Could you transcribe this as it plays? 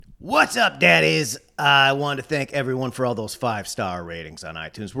What's up, daddies? I wanted to thank everyone for all those 5-star ratings on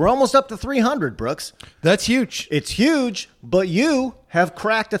iTunes. We're almost up to 300, Brooks. That's huge. It's huge, but you have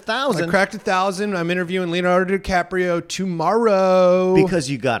cracked 1,000. I cracked 1,000. I'm interviewing Leonardo DiCaprio tomorrow. Because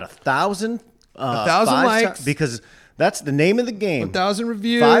you got 1,000 1,000 likes. Because that's the name of the game. 1,000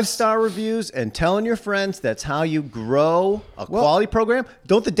 reviews. 5-star reviews and telling your friends that's how you grow a quality program.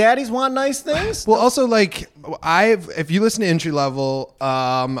 Don't the daddies want nice things? Well, also, if you listen to Entry Level,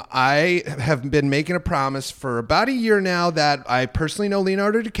 I have been making a promise for about a year now that I personally know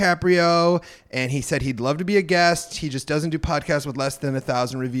Leonardo DiCaprio, and he said he'd love to be a guest. He just doesn't do podcasts with less than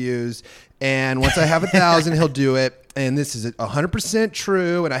 1,000 reviews. And once I have 1,000, he'll do it. And this is 100%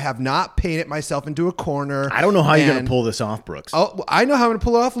 true. And I have not painted myself into a corner. I don't know how you're going to pull this off, Brooks. Oh, I know how I'm going to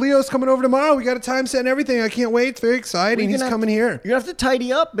pull it off. Leo's coming over tomorrow. We got a time set and everything. I can't wait. It's very exciting. He's coming here. You're going to have to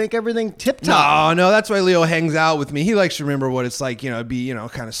tidy up, make everything tip-top. No, that's why Leo hangs out with me. He likes to remember what it's like, to be,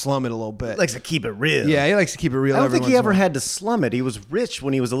 kind of slum it a little bit. He likes to keep it real. Yeah, he likes to keep it real. I don't think he ever had to slum it. He was rich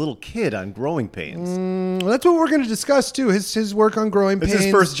when he was a little kid on Growing Pains. Well, that's what we're going to discuss, too. His work on Growing Pains. It's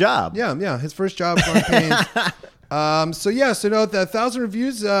his first job. Yeah, his first job, Growing Pains. The 1,000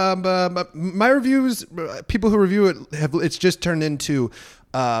 reviews, my reviews, people who review it, it's just turned into,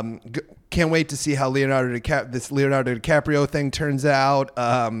 can't wait to see how this Leonardo DiCaprio thing turns out.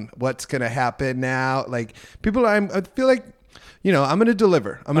 What's going to happen now? Like, I feel like, I'm going to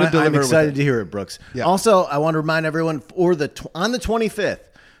deliver. I'm excited to hear it, Brooks. Yeah. Also, I want to remind everyone on the 25th,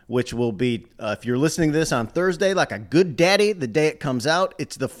 which will be, if you're listening to this on Thursday, like a good daddy, the day it comes out,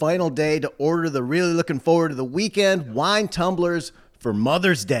 it's the final day to order the really looking forward to the weekend wine tumblers for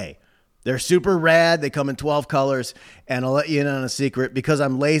Mother's Day. They're super rad. They come in 12 colors. And I'll let you in on a secret. Because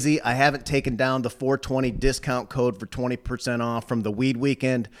I'm lazy, I haven't taken down the 420 discount code for 20% off from the Weed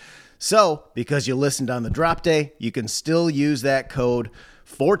Weekend. So, because you listened on the drop day, you can still use that code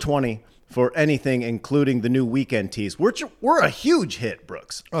 420 for anything, including the new weekend tees. We're a huge hit,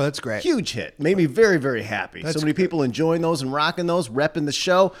 Brooks. Oh, that's great. Huge hit. Made me very, very happy. So many people enjoying those and rocking those, repping the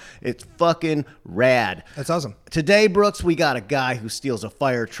show. It's fucking rad. That's awesome. Today, Brooks, we got a guy who steals a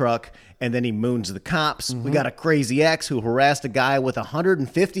fire truck and then he moons the cops. Mm-hmm. We got a crazy ex who harassed a guy with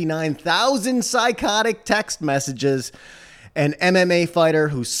 159,000 psychotic text messages. An MMA fighter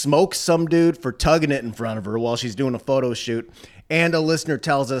who smokes some dude for tugging it in front of her while she's doing a photo shoot. And a listener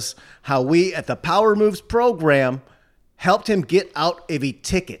tells us how we at the Power Moves program helped him get out of a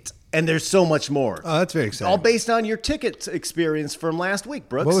ticket. And there's so much more. Oh, that's very exciting. All based on your ticket experience from last week,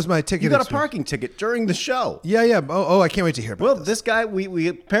 Brooks. What was my ticket You got experience? A parking ticket during the show. Yeah. Oh, I can't wait to hear about this. This guy, we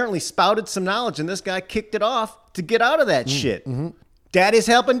apparently spouted some knowledge, and this guy kicked it off to get out of that shit. Mm-hmm. Daddy's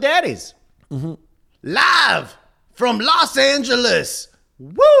helping daddies. Mm-hmm. Live from Los Angeles.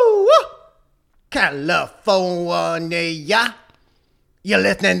 Woo! California. You're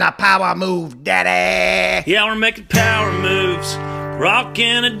listening to Power Move, Daddy. Yeah, we're making power moves,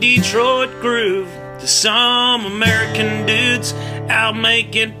 rocking a Detroit groove to some American dudes out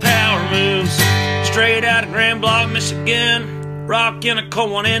making power moves. Straight out of Grand Block, Michigan, rocking a cold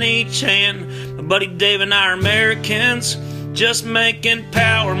one in each hand. My buddy Dave and I are Americans, just making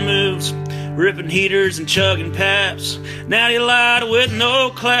power moves, ripping heaters and chugging paps. Natty light with no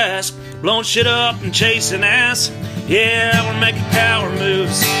class, blowing shit up and chasing ass. Yeah, we're making power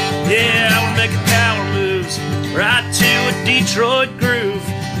moves. Yeah, we're making power moves. Right to a Detroit groove.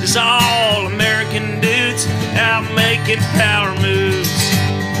 Just all American dudes out making power moves.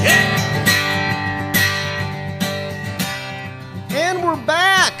 Yeah. And we're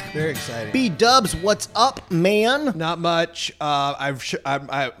back. Very exciting. B-Dubs, what's up, man? Not much.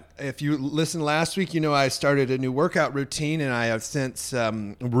 If you listened last week, I started a new workout routine, and I have since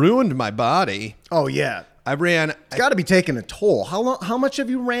ruined my body. Oh, yeah. I ran. It's got to be taking a toll. How much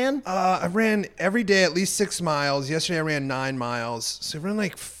have you ran? I ran every day at least 6 miles. Yesterday I ran 9 miles. So I ran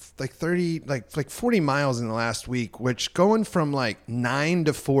like 30, like 40 miles in the last week, which going from 9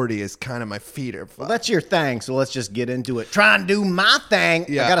 to 40 is kind of my feet are. Well, that's your thing. So let's just get into it. Try and do my thing.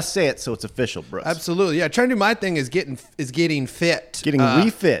 Yeah. I got to say it so it's official, Bruce. Absolutely. Yeah. Trying to do my thing is getting fit. Getting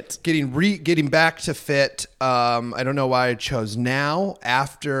refit. Getting back to fit. I don't know why I chose now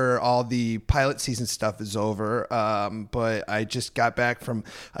after all the pilot season stuff is over. But I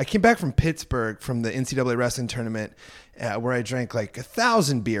came back from Pittsburgh from the NCAA wrestling tournament, where I drank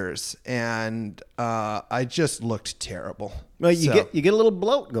 1,000 beers, and I just looked terrible. Well, you get a little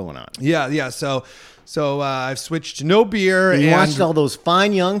bloat going on. Yeah. So I've switched to no beer. And you watched all those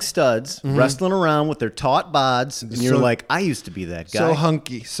fine young studs wrestling around with their taut bods, and you're like, I used to be that guy. So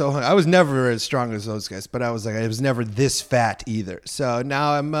hunky. I was never as strong as those guys, but I was never this fat either. So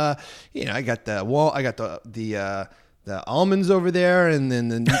now I'm, I got the the almonds over there, and then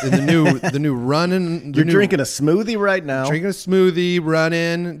the new running. You're drinking a smoothie right now. Drinking a smoothie,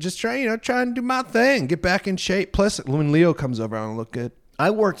 running, just trying to do my thing, get back in shape. Plus, when Leo comes over, I want to look good. I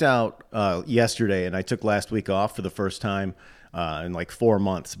worked out yesterday, and I took last week off for the first time in like 4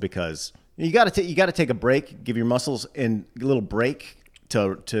 months because you got to take a break, give your muscles a little break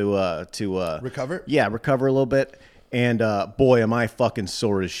to Recover? Yeah, recover a little bit. And boy, am I fucking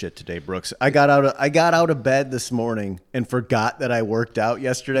sore as shit today, Brooks. I got out of bed this morning and forgot that I worked out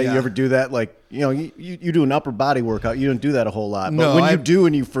yesterday. Yeah. You ever do that? Like, you do an upper body workout. You don't do that a whole lot. But No, when you do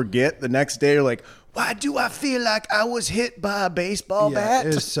and you forget, the next day you're like, why do I feel like I was hit by a baseball bat?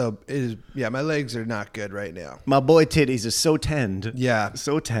 Yeah, my legs are not good right now. My boy titties is so tend. Yeah.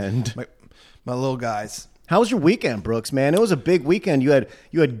 So tend. My little guys. How was your weekend, Brooks, man? It was a big weekend. You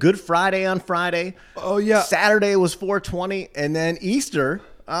had Good Friday on Friday. Oh, yeah. Saturday was 420, and then Easter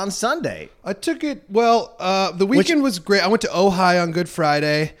on Sunday. I took it, well, the weekend was great. I went to Ojai on Good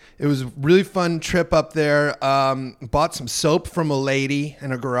Friday. It was a really fun trip up there. Bought some soap from a lady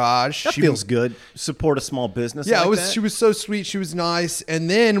in a garage. That feels good. Support a small business. Yeah, like that. She was so sweet. She was nice. And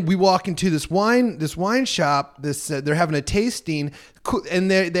then we walk into this wine shop. They're having a tasting. Cool, and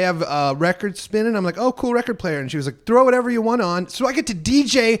they have records spinning. I'm like, oh, cool record player. And she was like, throw whatever you want on. So I get to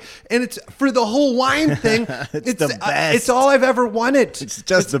DJ, and it's for the whole wine thing. It's the best. It's all I've ever wanted. It's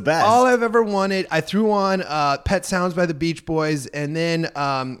just the best. All I've ever wanted. I threw on Pet Sounds by the Beach Boys, and then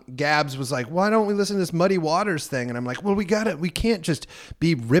Gabs was like, why don't we listen to this Muddy Waters thing? And I'm like, well, we can't just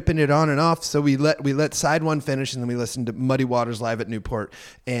be ripping it on and off. So we let side one finish, and then we listened to Muddy Waters live at Newport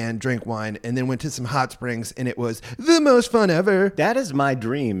and drank wine, and then went to some hot springs, and it was the most fun ever. That is my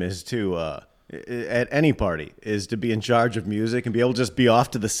dream, is to at any party, is to be in charge of music and be able to just be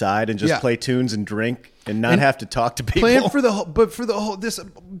off to the side and just play tunes and drink and not have to talk to people. Playing for the whole this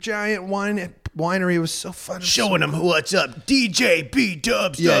giant winery was so fun. Showing them what's up. DJ B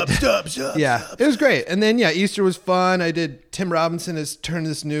dubs. Yeah, it was great. And then Easter was fun. Tim Robinson has turned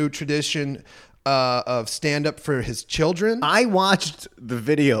this new tradition of stand up for his children. I watched the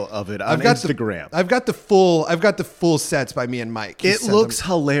video of it on Instagram. I've got the full sets by me and Mike. It looks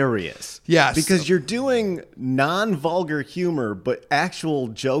hilarious. Yes. Because you're doing non-vulgar humor, but actual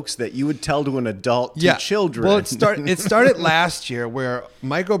jokes that you would tell to an adult to children. Well, it started last year where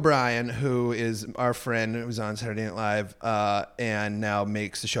Mike O'Brien, who is our friend who was on Saturday Night Live and now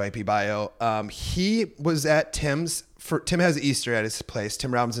makes the show AP Bio, he was at Tim's. Tim has Easter at his place.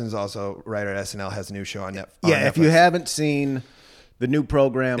 Tim Robinson is also writer at SNL, has a new show on Netflix. Yeah, if you haven't seen the new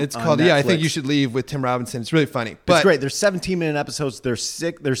program, it's called Netflix, I Think You Should Leave with Tim Robinson. It's really funny. But it's great. There's 17-minute episodes. There's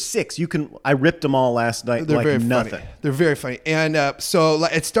six. I ripped them all last night. They're like very nothing. Funny. They're very funny. And so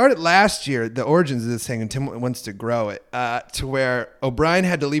it started last year, the origins of this thing, and Tim wants to grow it to where O'Brien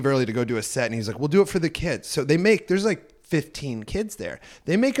had to leave early to go do a set, and he's like, we'll do it for the kids. So there's like 15 kids there.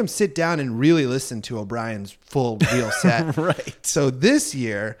 They make them sit down and really listen to O'Brien's full real set. Right. So this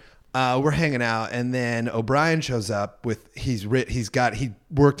year we're hanging out, and then O'Brien shows up with he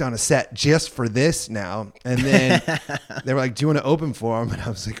worked on a set just for this now, and then they were like, do you want to open for him? And I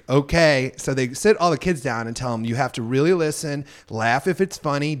was like, okay. So they sit all the kids down and tell them, you have to really listen, laugh if it's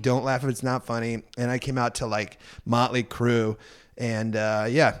funny, don't laugh if it's not funny. And I came out to like Motley Crue, and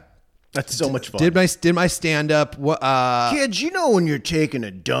That's so much fun. Did my stand up? Kids, when you're taking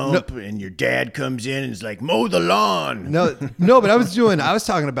a dump and your dad comes in and is like, mow the lawn. No, but I was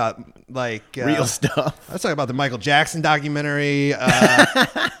talking about like real stuff. I was talking about the Michael Jackson documentary.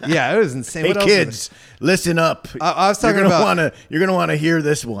 It was insane. Hey, kids, listen up. I was talking you're gonna want to hear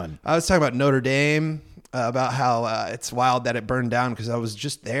this one. I was talking about Notre Dame. About how it's wild that it burned down because I was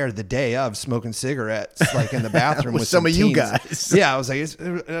just there the day of smoking cigarettes, like in the bathroom with some of you teens. guys. Yeah, I was like,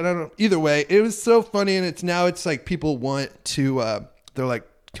 I don't know. Either way, it was so funny, and it's like people want to. They're like,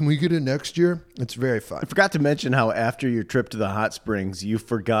 can we get it next year? It's very fun. I forgot to mention how after your trip to the hot springs, you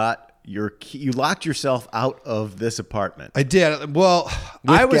forgot your key. You locked yourself out of this apartment. I did. Well,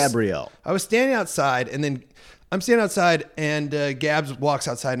 Gabrielle. I was standing outside, and then. I'm standing outside, and Gabs walks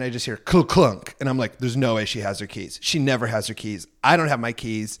outside, and I just hear clunk, and I'm like, there's no way she has her keys. She never has her keys. I don't have my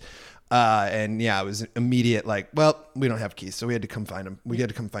keys. It was immediate, like, well, we don't have keys, so we had to come find them. We had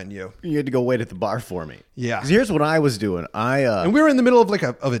to come find you. You had to go wait at the bar for me. Yeah. 'Cause here's what I was doing. And we were in the middle of like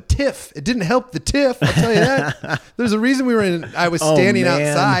of a tiff. It didn't help the tiff, I'll tell you that. There's a reason I was standing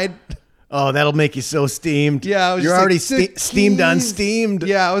outside. Oh, that'll make you so steamed. Yeah, you're already steamed on steamed.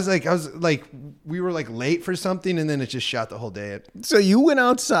 Yeah, I was like, we were like late for something, and then it just shot the whole day. So you went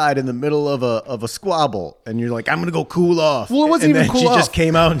outside in the middle of a squabble, and you're like, "I'm gonna go cool off." Well, it wasn't even cool off. She just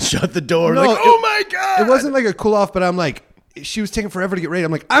came out and shut the door. No, like, oh my god! It wasn't like a cool off, but I'm like, she was taking forever to get ready.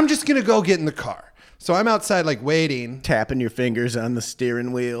 I'm like, I'm just gonna go get in the car. So I'm outside like waiting. Tapping your fingers on the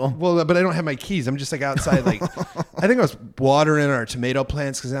steering wheel. Well, but I don't have my keys. I'm just like outside. Like I think I was watering our tomato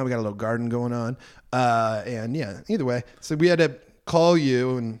plants because now we got a little garden going on. And yeah, either way. So we had to call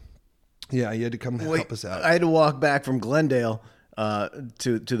you and yeah, you had to come help us out. I had to walk back from Glendale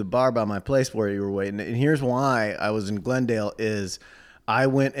to the bar by my place where you were waiting. And here's why I was in Glendale is I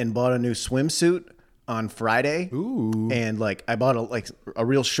went and bought a new swimsuit on Friday. Ooh. And like I bought a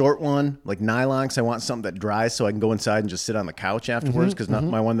real short one, like nylon, because I want something that dries so I can go inside and just sit on the couch afterwards because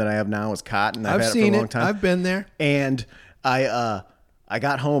my one that I have now is cotton. I've had it for a long time. I've been there. And I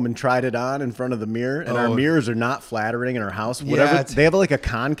got home and tried it on in front of the mirror, and our mirrors are not flattering in our house. Whatever, they have like a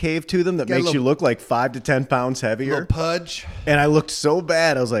concave to them that makes you look like 5 to 10 pounds heavier. Little pudge. And I looked so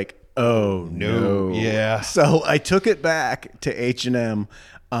bad. I was like, oh no. Yeah. So I took it back to H&M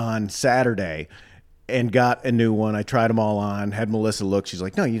on Saturday and got a new one. I tried them all on, had Melissa look. She's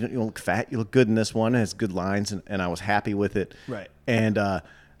like, no, you don't look fat. You look good in this one. It has good lines. And I was happy with it. Right. And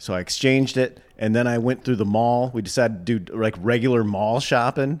so I exchanged it. And then I went through the mall. We decided to do like regular mall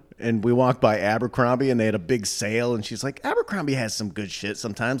shopping. And we walked by Abercrombie and they had a big sale. And she's like, Abercrombie has some good shit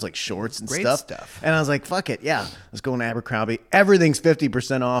sometimes, like shorts and Great stuff. stuff. And I was like, fuck it. Yeah, let's go in Abercrombie. Everything's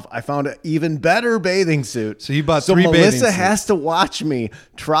 50% off. I found an even better bathing suit. So you bought 3 bathing Melissa suits. has to watch me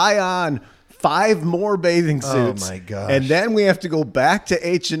try on 5 more bathing suits. Oh my gosh. And then we have to go back to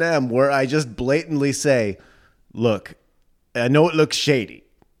H&M where I just blatantly say, look, I know it looks shady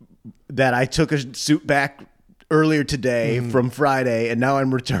that I took a suit back earlier today from Friday, and now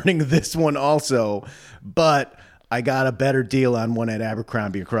I'm returning this one also, but I got a better deal on one at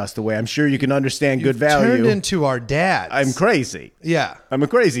Abercrombie across the way. I'm sure you can understand good value. Turned into our dads. I'm crazy. Yeah. I'm a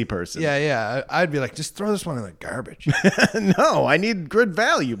crazy person. Yeah. I'd be like, just throw this one in the garbage. No, I need good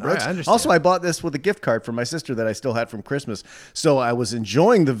value, Brooks. I understand. Also, I bought this with a gift card from my sister that I still had from Christmas. So I was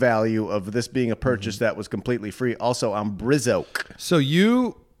enjoying the value of this being a purchase that was completely free. Also, I'm Brizoke. So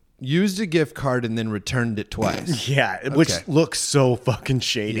you used a gift card and then returned it twice. Yeah, which looks so fucking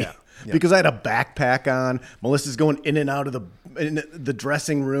shady. Yeah. Yep. Because I had a backpack on. Melissa's going in and out of the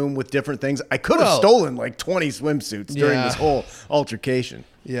dressing room with different things. I could have stolen like 20 swimsuits during this whole altercation.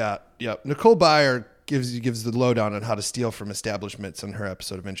 Yeah. Yep. Nicole Byer gives the lowdown on how to steal from establishments on her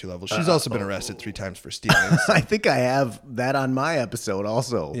episode of Entry Level. She's also been arrested 3 times for stealing. So. I think I have that on my episode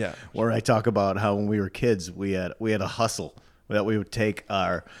also. Yeah. Where I talk about how when we were kids, we had a hustle that we would take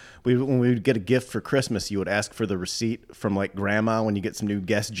when we would get a gift for Christmas, you would ask for the receipt from like grandma when you get some new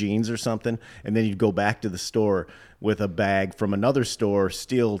Guess jeans or something. And then you'd go back to the store with a bag from another store,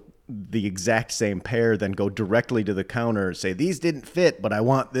 steal the exact same pair, then go directly to the counter, say, these didn't fit, but I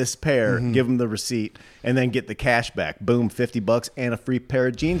want this pair, give them the receipt, and then get the cash back. Boom, $50 and a free pair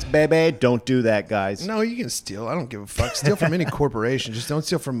of jeans, baby. Don't do that, guys. No, you can steal. I don't give a fuck. Steal from any corporation. Just don't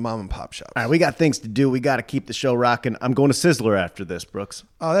steal from mom and pop shops. All right, we got things to do. We got to keep the show rocking. I'm going to Sizzler after this, Brooks.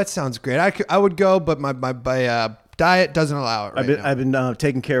 Oh, that sounds great. I would go, but my diet doesn't allow it right now. I've been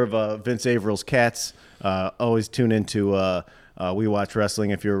taking care of Vince Avrill's cats. Always tune into We Watch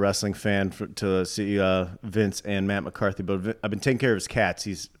Wrestling if you're a wrestling fan to see Vince and Matt McCarthy. But I've been taking care of his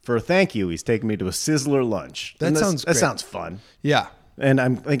cats. For a thank you, he's taking me to a Sizzler lunch. That sounds great. That sounds fun. Yeah. And I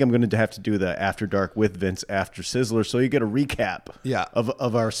think I'm going to have to do the After Dark with Vince after Sizzler, so you get a recap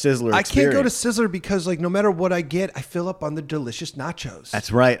of our Sizzler experience. I can't go to Sizzler because like no matter what I get, I fill up on the delicious nachos.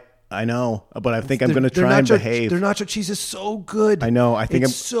 That's right. I know, but I think I'm going to try and behave. Their nacho cheese is so good. I know. I think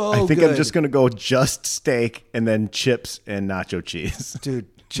I'm good. just going to go just steak and then chips and nacho cheese. Dude,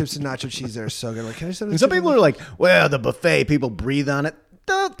 chips and nacho cheese are so good. Like, can I say and some people are like, well, the buffet, people breathe on it.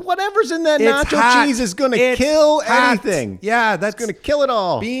 Whatever's in that nacho cheese is going to kill anything. Yeah, that's going to kill it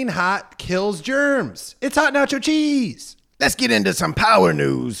all. Being hot kills germs. It's hot nacho cheese. Let's get into some power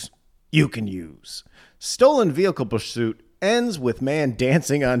news you can use. Stolen vehicle pursuit ends with man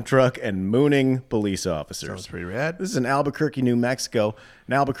dancing on truck and mooning police officers. Sounds pretty rad. This is in Albuquerque, New Mexico.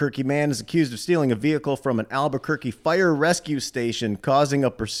 An Albuquerque man is accused of stealing a vehicle from an Albuquerque fire rescue station, causing a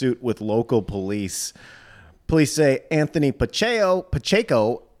pursuit with local police. Police say Anthony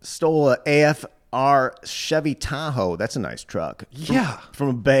Pacheco stole a AFR Chevy Tahoe. That's a nice truck. From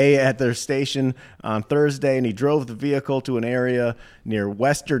a bay at their station on Thursday, and he drove the vehicle to an area near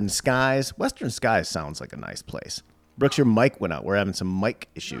Western Skies. Western Skies sounds like a nice place. Brooks, your mic went out. We're having some mic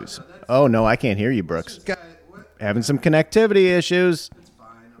issues. No, I can't hear you, Brooks. Having some connectivity issues. It's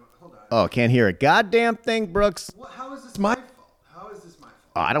fine. Hold on. Oh, can't hear a goddamn thing, Brooks. How is this my fault?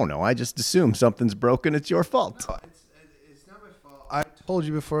 Oh, I don't know. I just assume something's broken. It's your fault. No, it's not my fault. I told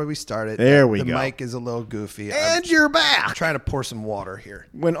you before we started. There we go. go. The mic is a little goofy. And you're back. I'm trying to pour some water here.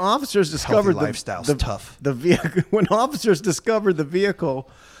 When officers discovered lifestyle's tough. the vehicle, when officers discovered the vehicle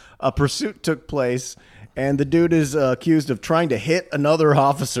A pursuit took place, and the dude is accused of trying to hit another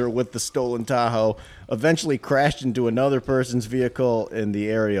officer with the stolen Tahoe, eventually crashed into another person's vehicle in the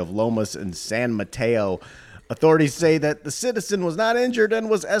area of Lomas and San Mateo. Authorities say that the citizen was not injured and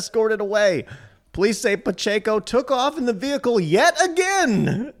was escorted away. Police say Pacheco took off in the vehicle yet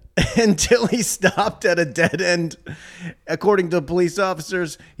again until he stopped at a dead end. According to police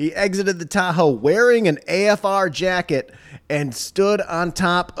officers, he exited the Tahoe wearing an AFR jacket and stood on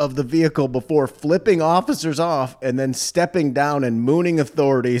top of the vehicle before flipping officers off and then stepping down and mooning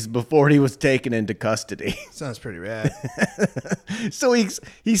authorities before he was taken into custody. Sounds pretty rad. So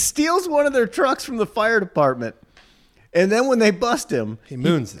he steals one of their trucks from the fire department. And then when they bust him, He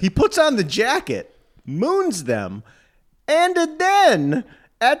moons them. He puts on the jacket, moons them, and then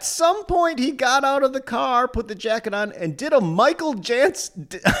at some point he got out of the car, put the jacket on, and did a Michael Jackson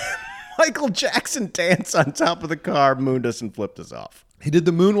dance on top of the car, mooned us, and flipped us off. He did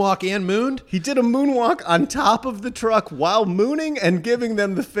the moonwalk and mooned? He did a moonwalk on top of the truck while mooning and giving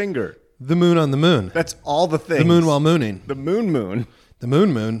them the finger. The moon on the moon. That's all the things. The moon while mooning. The moon. The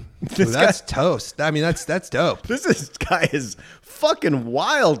moon. Ooh, that's toast. I mean, that's dope. This guy is fucking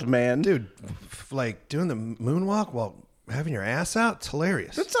wild, man. Dude, like doing the moonwalk while having your ass out, it's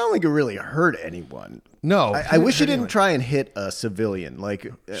hilarious. That sounds like it really hurt anyone. No. I wish he didn't try and hit a civilian.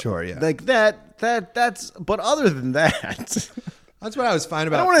 Like, Sure, yeah. Like that's, but other than that, That's what I was fine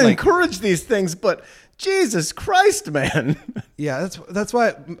about. I don't want to like, encourage these things, but Jesus Christ, man. Yeah, that's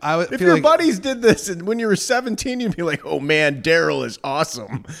why I would If feel your like, buddies did this and when you were 17, you'd be like, oh man, Daryl is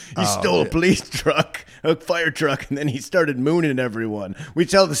awesome. He stole a police truck, a fire truck, and then he started mooning everyone. We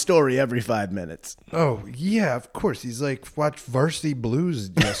tell the story every 5 minutes. oh, yeah, of course. He's like, watched Varsity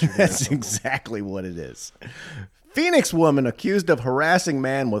Blues yesterday. That's exactly what it is. Phoenix woman accused of harassing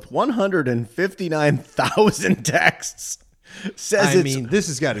man with 159,000 texts. This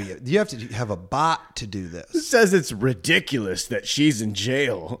has got to be, you have to have a bot to do this. Says it's ridiculous that she's in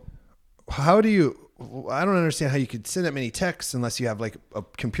jail. How do you, I don't understand how you could send that many texts unless you have like a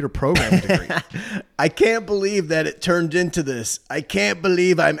computer programming degree. I can't believe that it turned into this. I can't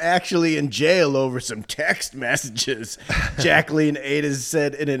believe I'm actually in jail over some text messages, Jacqueline Ades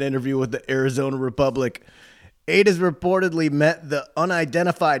said in an interview with the Arizona Republic. Ades reportedly met the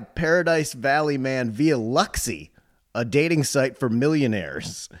unidentified Paradise Valley man via Luxy, a dating site for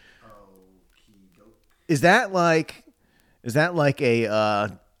millionaires. Is that like a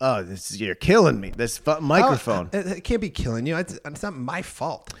you're killing me, this microphone. It can't be killing you. It's not my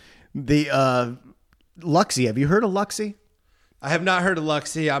fault. The Luxy, have you heard of Luxy? I have not heard of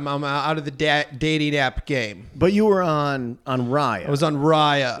Luxy. I'm out of the dating app game. But you were on Raya. I was on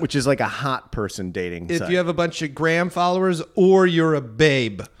Raya. Which is like a hot person dating If site. you have a bunch of gram followers or you're a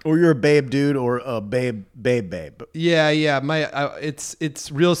babe. Or you're a babe dude or a babe. Yeah.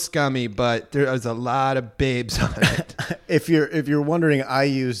 It's real scummy, but there's a lot of babes on it. If you're wondering, I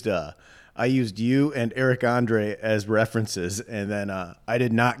used you and Eric Andre as references, and then I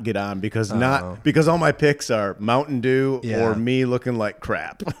did not get on because all my picks are Mountain Dew or me looking like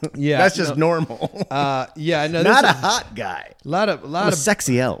crap. Yeah, that's just normal. Not a hot guy. A lot of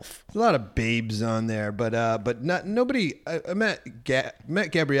sexy elf. A lot of babes on there, but not nobody. I met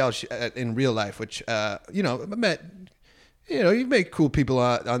Gabrielle in real life, which I met. You make cool people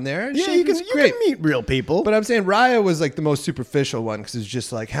on there. Yeah, you can meet real people. But I'm saying Raya was like the most superficial one because it's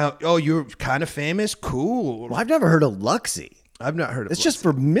just like, you're kind of famous? Cool. Well, I've never heard of Luxy. I've not heard of it. It's just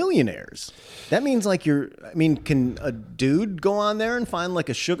for millionaires. That means like can a dude go on there and find like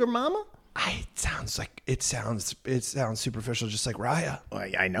a sugar mama? It sounds superficial, just like Raya.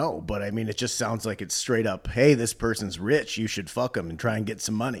 I know, but it just sounds like it's straight up, hey, this person's rich, you should fuck him and try and get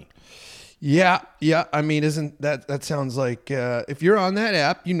some money. Yeah. Isn't that sounds like if you're on that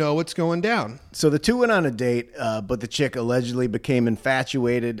app, you know what's going down. So the two went on a date, but the chick allegedly became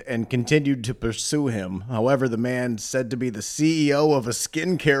infatuated and continued to pursue him. However, the man, said to be the CEO of a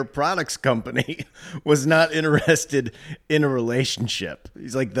skincare products company, was not interested in a relationship.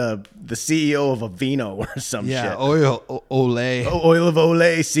 He's like the CEO of Aveeno or some shit. Yeah, Oil Olay. Oil of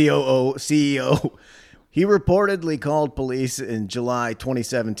Olay, CEO. He reportedly called police in July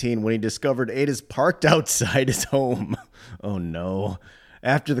 2017 when he discovered Ades parked outside his home. Oh, no.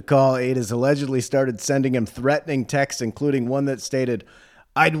 After the call, Ades allegedly started sending him threatening texts, including one that stated,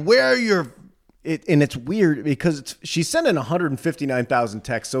 I'd wear your... and it's weird because she's sending 159,000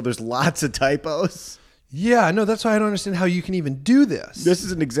 texts, so there's lots of typos. Yeah, no, that's why I don't understand how you can even do this. This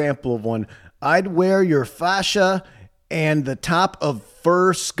is an example of one. I'd wear your fascia and the top of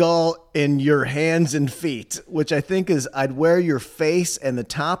fur skull in your hands and feet, which I think is I'd wear your face and the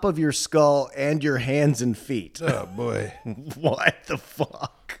top of your skull and your hands and feet. Oh, boy. What the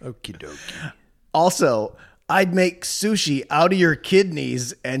fuck? fuck. Okie dokie. Also, I'd make sushi out of your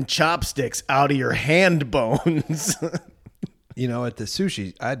kidneys and chopsticks out of your hand bones. You know, at the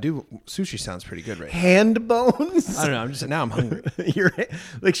sushi, sushi sounds pretty good right now. Hand bones? I don't know. Now I'm hungry.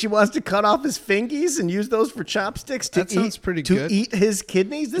 Like she wants to cut off his fingies and use those for chopsticks to That sounds pretty to good. eat his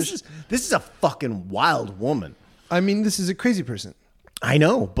kidneys? This is a fucking wild woman. I mean, this is a crazy person. I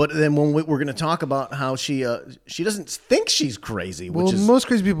know, but then when we're going to talk about how she doesn't think she's crazy, which Well, is most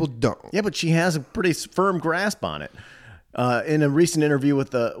crazy people don't. yeah, but she has a pretty firm grasp on it. In a recent interview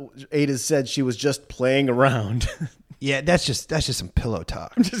with Ada said she was just playing around. Yeah, that's just some pillow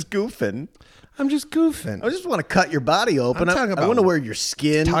talk. I'm just goofing. I'm just goofing. I just want to cut your body open. I'm talking I about- want to wear your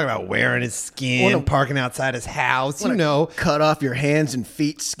skin. Talking about wearing his skin, Wanna- parking outside his house. You Wanna know, cut off your hands and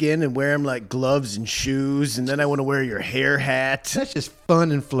feet skin and wear them like gloves and shoes, and then I want to wear your hair hat. that's just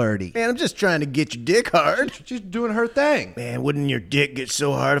fun and flirty. Man, I'm just trying to get your dick hard. She's doing her thing. Man, wouldn't your dick get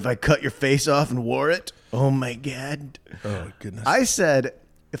so hard if I cut your face off and wore it? Oh my God. Oh goodness. I said,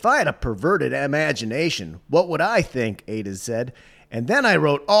 if I had a perverted imagination, what would I think? Ada said. And then I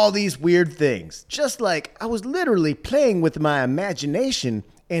wrote all these weird things. Just like I was literally playing with my imagination,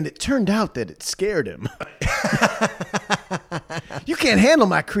 and it turned out that it scared him. You can't handle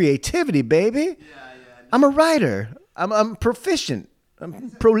my creativity, baby. I'm a writer. I'm proficient.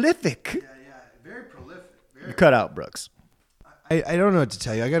 I'm prolific. Very prolific. Cut out, Brooks. I don't know what to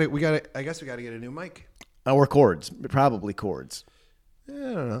tell you. I guess we gotta get a new mic. Or chords. Probably chords. I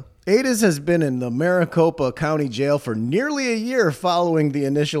don't know. Ada's has been in the Maricopa County Jail for nearly a year following the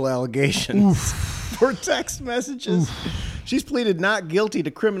initial allegations for text messages. She's pleaded not guilty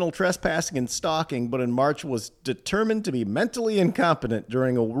to criminal trespassing and stalking, but in March was determined to be mentally incompetent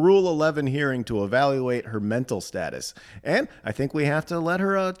during a Rule 11 hearing to evaluate her mental status. And I think we have to let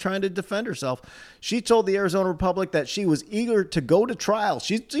her trying to defend herself. She told the Arizona Republic that she was eager to go to trial.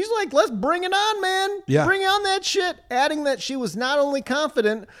 She's like, let's bring it on, man. Yeah. Bring on that shit. Adding that she was not only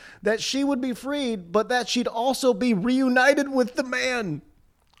confident that she would be freed, but that she'd also be reunited with the man.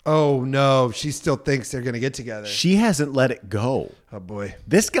 Oh no, she still thinks they're gonna get together. She hasn't let it go. Oh boy.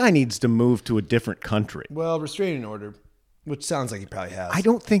 This guy needs to move to a different country. Well, restraining order, which sounds like he probably has. I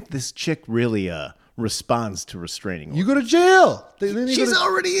don't think this chick really responds to restraining order. You go to jail. She's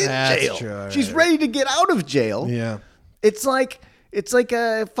already in That's jail. true. She's ready to get out of jail. Yeah. It's like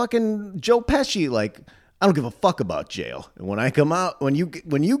a fucking Joe Pesci. Like, I don't give a fuck about jail. And when I come out, when you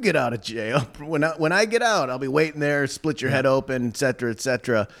get out of jail, when I get out, I'll be waiting there, split your head open, et cetera, et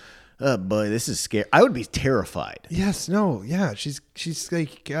cetera. Oh boy, this is scary. I would be terrified. Yes. No. Yeah. She's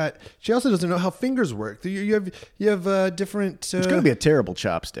like she also doesn't know how fingers work. You have different. It's gonna be a terrible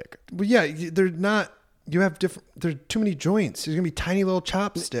chopstick. Well, yeah. They're not. You have different. There's too many joints. There's gonna be tiny little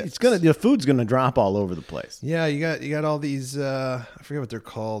chopsticks. The food's gonna drop all over the place. Yeah. You got all these. I forget what they're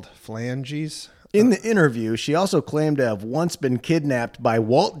called. Phalanges. In the interview, she also claimed to have once been kidnapped by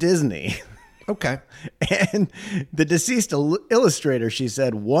Walt Disney. Okay. And the deceased illustrator, she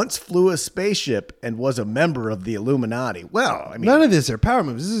said, once flew a spaceship and was a member of the Illuminati. Well, I mean, None of this are power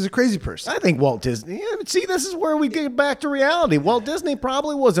moves. This is a crazy person. I think Walt Disney. Yeah, see, this is where we get back to reality. Walt Disney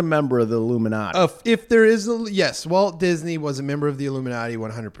probably was a member of the Illuminati. If there is, yes, Walt Disney was a member of the Illuminati,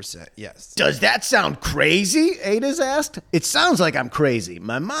 100%. Yes. Does that sound crazy? Ada's asked. It sounds like I'm crazy.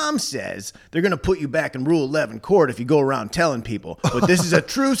 My mom says they're going to put you back in Rule 11 court if you go around telling people. But this is a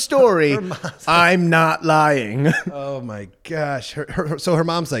true story. I'm not lying. Oh my gosh. So her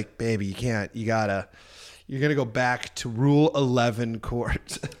mom's like, baby, you can't. You're going to go back to Rule 11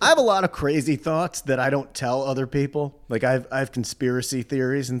 court. I have a lot of crazy thoughts that I don't tell other people. Like I have conspiracy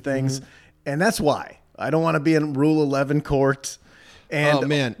theories and things. And that's why I don't want to be in Rule 11 court. And, Oh,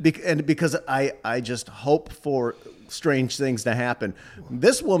 man. And because I just hope for strange things to happen.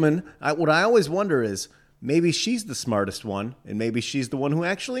 This woman, what I always wonder is, maybe she's the smartest one, and maybe she's the one who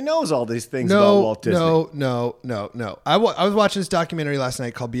actually knows all these things about Walt Disney. No. I was watching this documentary last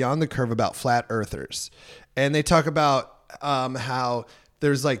night called Beyond the Curve about flat earthers. And they talk about how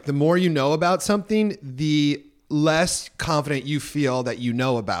there's like the more you know about something, the less confident you feel that you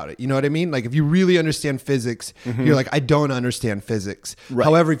know about it. You know what I mean? Like if you really understand physics, you're like, I don't understand physics. Right.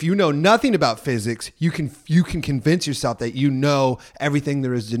 However, if you know nothing about physics, you can convince yourself that you know everything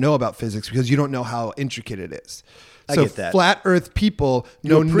there is to know about physics because you don't know how intricate it is. I So get that. flat earth people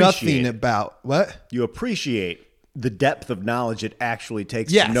know appreciate nothing it. about what? You appreciate the depth of knowledge it actually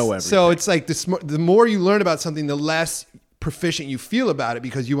takes Yes. to know everything. So it's like the more you learn about something, the less proficient you feel about it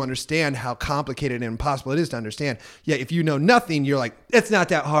because you understand how complicated and impossible it is to understand. Yeah, if you know nothing, you're like, it's not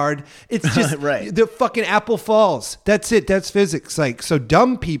that hard. It's just Right. the fucking apple falls. That's it. That's physics. Like, so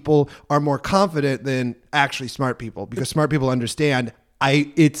dumb people are more confident than actually smart people because smart people understand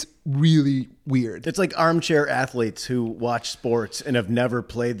It's really weird. It's like armchair athletes who watch sports and have never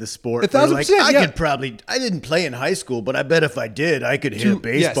played the sport. 1,000%, They're like, yeah. I didn't play in high school, but I bet if I did, I could hit a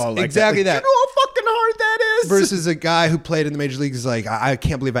baseball like exactly that. Like, that. You know how fucking hard that is? Versus a guy who played in the major leagues is like, I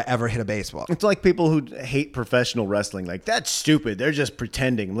can't believe I ever hit a baseball. It's like people who hate professional wrestling. Like, that's stupid. They're just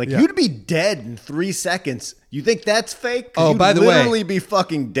pretending. Like, Yeah. you'd be dead in 3 seconds. You think that's fake? 'Cause Oh, you'd by the way, literally be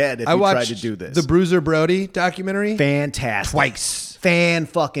fucking dead if I you tried watched to do this. the Bruiser Brody documentary Fantastic. twice.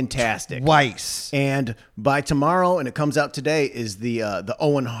 Fan-fucking-tastic. Twice. And by tomorrow, and it comes out today, is the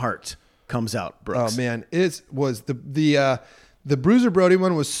Owen Hart comes out, Brooks. Oh man, it was the Bruiser Brody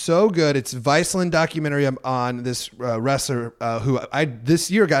one was so good. It's a Viceland documentary on this wrestler who I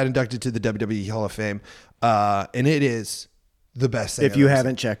this year got inducted to the WWE Hall of Fame, and it is the best thing. If you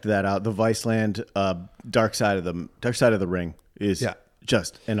haven't checked that out, the Viceland Dark Side of the Ring is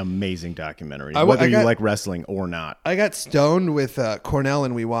just an amazing documentary. Whether you like wrestling or not. I got stoned with Cornell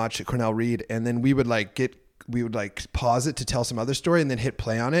and we watched Cornell Reed, and then we would pause it to tell some other story and then hit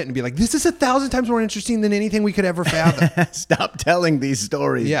play on it and be like, this is 1,000 times more interesting than anything we could ever fathom. Stop telling these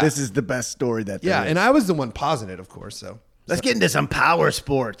stories. Yeah. This is the best story that there is. And I was the one pausing it, of course. So let's get into some power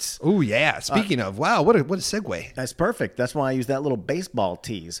sports. oh yeah. Speaking of, wow, what a segue. That's perfect. That's why I use that little baseball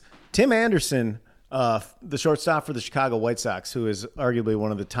tease. Tim Anderson, the shortstop for the Chicago White Sox, who is arguably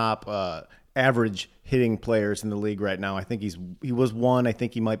one of the top average hitting players in the league right now. I think he was one. I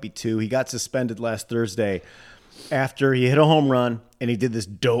think he might be two. He got suspended last Thursday after he hit a home run and he did this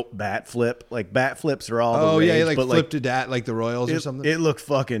dope bat flip. Like bat flips are all the rage, he like but flipped it at like the Royals or something. It looked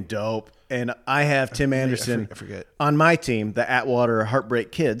fucking dope. And I have Tim Anderson I forget. on my team, the Atwater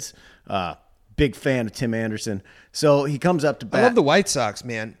Heartbreak Kids. Big fan of Tim Anderson. So he comes up to bat. I love the White Sox,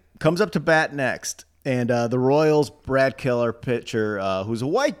 man. Comes up to bat next. And the Royals, Brad Keller, pitcher, who's a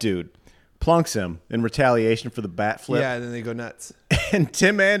white dude, plunks him in retaliation for the bat flip. Yeah, and then they go nuts. And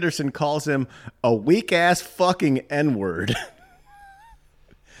Tim Anderson calls him a weak ass fucking N-word.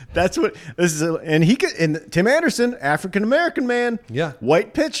 That's what this is. And Tim Anderson, African American man,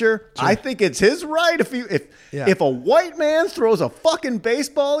 white pitcher. Sure. I think it's his right if a white man throws a fucking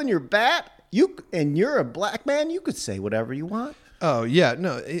baseball in your bat, and you're a black man, you could say whatever you want. Oh yeah,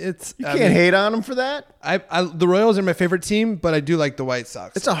 no, it's you can't hate on him for that. The Royals are my favorite team, but I do like the White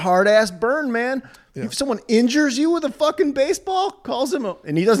Sox. It's a hard ass burn, man. Yeah. If someone injures you with a fucking baseball, calls him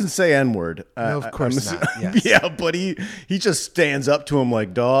and he doesn't say N-word. No, of course not. Yes. Yeah, but he just stands up to him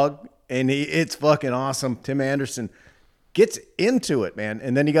like dog, and it's fucking awesome. Tim Anderson gets into it, man,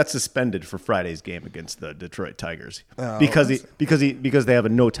 and then he got suspended for Friday's game against the Detroit Tigers because they have a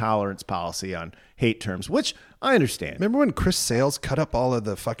no tolerance policy on hate terms, which I understand. Remember when Chris Sales cut up all of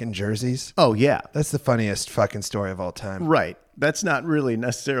the fucking jerseys? Oh yeah, that's the funniest fucking story of all time. Right, that's not really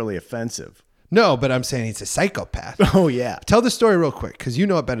necessarily offensive. No, but I'm saying he's a psychopath. Oh yeah, tell the story real quick because you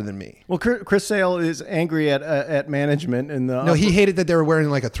know it better than me. Well, Chris Sale is angry at management and no, he hated that they were wearing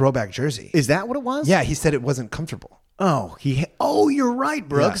like a throwback jersey. Is that what it was? Yeah, he said it wasn't comfortable. Oh, you're right,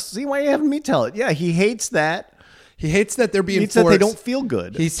 Brooks. Yeah. See why you having me tell it? Yeah, he hates that. He hates that they're being forced. That they don't feel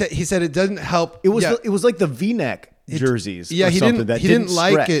good. He said it doesn't help. It was like the V-neck jerseys. Yeah, he didn't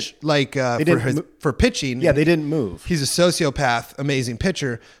like it like for pitching. Yeah, they didn't move. He's a sociopath, amazing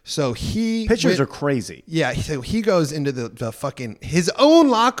pitcher. So pitchers are crazy. Yeah, so he goes into the fucking his own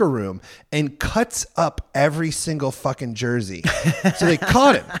locker room and cuts up every single fucking jersey. So they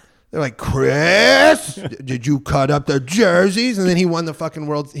caught him. They're like, Chris, did you cut up the jerseys? And then he won the fucking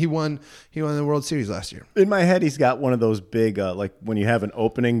world. He won the World Series last year. In my head, he's got one of those big, like when you have an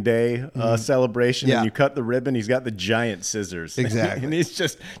opening day celebration and you cut the ribbon. He's got the giant scissors. Exactly. And he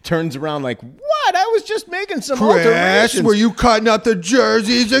just turns around like, what? I was just making some alterations. Were you cutting up the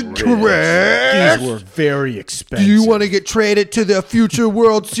jerseys? Chris, these were very expensive. Do you want to get traded to the future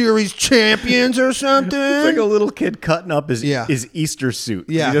World Series champions or something? It's like a little kid cutting up his Easter suit.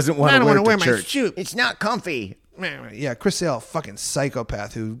 Yeah. He doesn't want to wear my suit. It's not comfy. Yeah, Chris Sale, fucking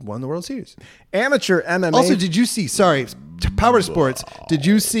psychopath who won the World Series. Amateur MMA. Also, did you see? Sorry, Power Sports. Did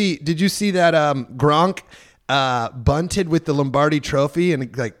you see that Gronk bunted with the Lombardi Trophy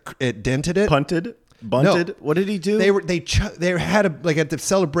and like it dented it? Bunted? No. What did he do? They had at the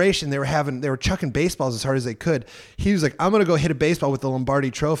celebration they were chucking baseballs as hard as they could. He was like, I'm gonna go hit a baseball with the Lombardi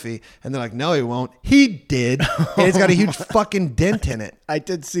Trophy, and they're like, no, he won't. He did, and it's got a huge fucking dent in it. I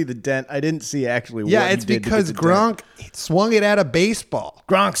did see the dent. I didn't see actually. Yeah, what it's he did because Gronk swung it at a baseball.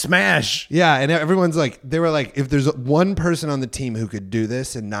 Gronk smash. Yeah, and everyone's like, they were like, if there's one person on the team who could do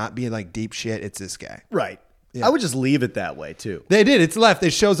this and not be like deep shit, it's this guy. Right. Yeah. I would just leave it that way too. They did. It's left.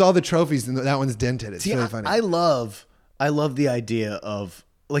 It shows all the trophies, and that one's dented. It's really funny. I love the idea of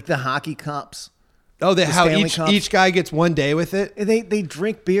like the hockey cups. Oh, the how Stanley Cups. each guy gets one day with it. And they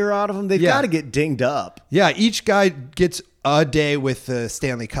drink beer out of them. They've Yeah. got to get dinged up. Yeah, each guy gets a day with the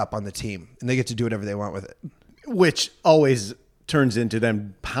Stanley Cup on the team, and they get to do whatever they want with it. Which always turns into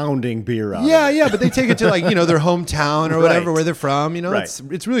them pounding beer out. Yeah, of it. yeah, but they take it to like their hometown or whatever Right. where they're from. Right.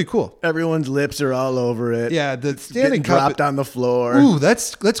 It's really cool. Everyone's lips are all over it. Yeah, the Stanley Getting Cup dropped on the floor. Ooh,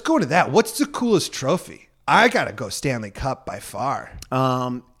 let's go to that. What's the coolest trophy? I gotta go Stanley Cup by far.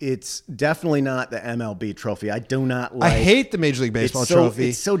 It's definitely not the MLB trophy. I do not like. I hate the Major League Baseball trophy.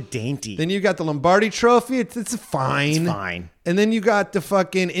 It's so dainty. Then you got the Lombardi Trophy. It's fine. It's fine. And then you got the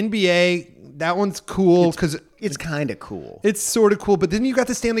fucking NBA. That one's cool because It's kind of cool. it's sort of cool. But then you got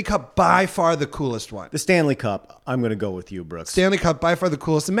the Stanley Cup, by far the coolest one. The Stanley Cup. I'm going to go with you, Brooks. Stanley Cup, by far the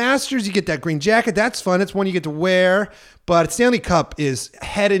coolest. The Masters, you get that green jacket. That's fun. It's one you get to wear. But Stanley Cup is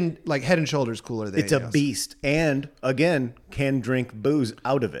head and shoulders cooler than It's a anything else. beast, and again, can drink booze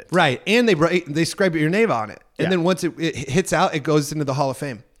out of it. Right. And they scribe your name on it. And Yeah. then once it hits out, it goes into the Hall of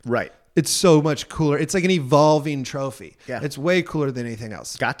Fame. Right. It's so much cooler. It's like an evolving trophy. Yeah. It's way cooler than anything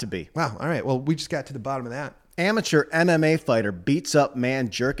else. Got to be. Wow. All right. Well, we just got to the bottom of that. Amateur MMA fighter beats up man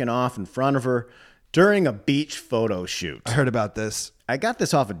jerking off in front of her during a beach photo shoot. I heard about this. I got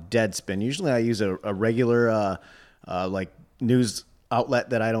this off of Deadspin. Usually I use a regular like news outlet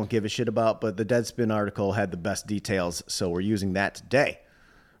that I don't give a shit about, but the Deadspin article had the best details, so we're using that today.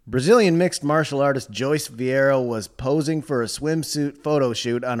 Brazilian mixed martial artist Joyce Vieira was posing for a swimsuit photo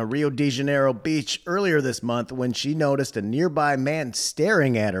shoot on a Rio de Janeiro beach earlier this month when she noticed a nearby man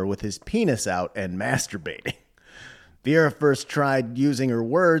staring at her with his penis out and masturbating. Vieira first tried using her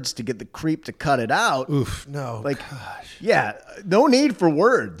words to get the creep to cut it out. Oof. No. Like, yeah, no need for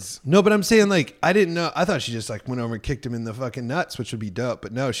words. No, but I'm saying like I didn't know. I thought she just like went over and kicked him in the fucking nuts, which would be dope.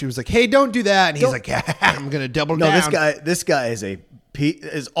 But no, she was like, "Hey, don't do that." And he's like, yeah, "I'm gonna double No, down." this guy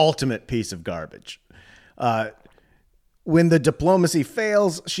is ultimate piece of garbage. When the diplomacy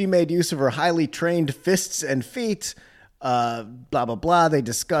fails, she made use of her highly trained fists and feet. Blah blah blah.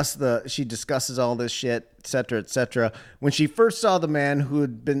 She discusses all this shit, etc., etc. When she first saw the man who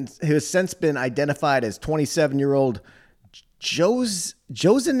has since been identified as 27-year-old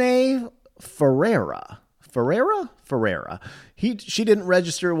Josene Ferreira. She didn't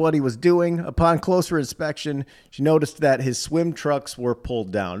register what he was doing. Upon closer inspection, she noticed that his swim trunks were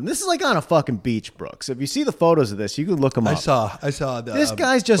pulled down. And this is like on a fucking beach, Brooks. If you see the photos of this, you can look them up. I saw the This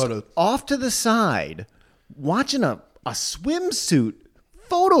guy's just photo. off to the side watching a swimsuit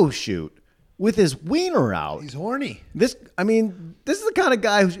photo shoot with his wiener out. He's horny. This is the kind of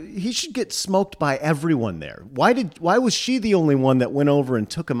guy he should get smoked by everyone there. Why was she the only one that went over and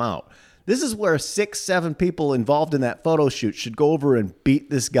took him out? This is where 6-7 people involved in that photo shoot should go over and beat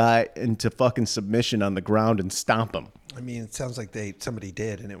this guy into fucking submission on the ground and stomp him. I mean, it sounds like somebody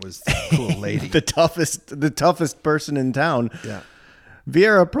did, and it was a cool lady. the toughest person in town. Yeah.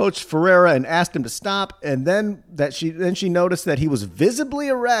 Vieira approached Ferreira and asked him to stop, and then she noticed that he was visibly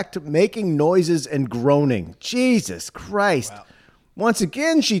erect, making noises and groaning. Jesus Christ. Wow. Once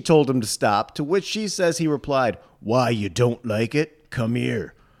again, she told him to stop, to which she says he replied, "Why, you don't like it? Come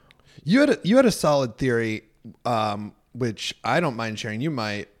here." You had a solid theory, which I don't mind sharing. You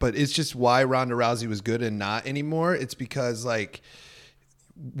might, but it's just why Ronda Rousey was good and not anymore. It's because like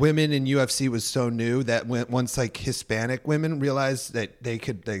women in UFC was so new that once like Hispanic women realized that they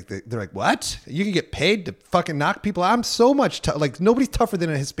could, they're like, what? You can get paid to fucking knock people out? I'm so much like nobody's tougher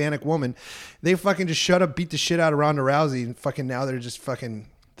than a Hispanic woman. They fucking just shut up, beat the shit out of Ronda Rousey, and fucking now they're just fucking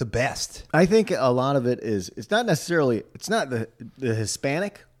the best. I think a lot of it is it's not the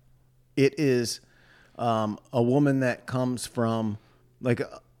Hispanic. It is a woman that comes from like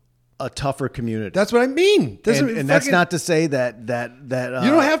a tougher community. That's what I mean. And that's not to say that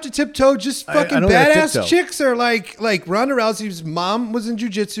you don't have to tiptoe. Just fucking don't gotta badass tiptoe. chicks are like Ronda Rousey's mom was in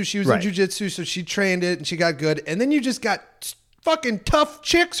jiu-jitsu. She was Right. in jiu-jitsu, so she trained it and she got good. And then you just got fucking tough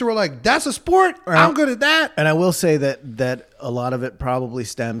chicks who are like, that's a sport. I'm good at that. And I will say that a lot of it probably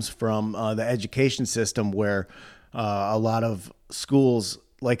stems from the education system, where a lot of schools,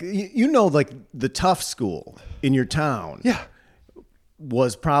 like like the tough school in your town, Yeah.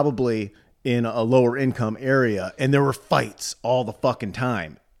 was probably in a lower income area, and there were fights all the fucking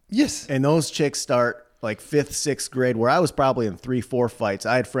time. Yes. And those chicks start like 5th, 6th grade, where I was probably in 3-4 fights.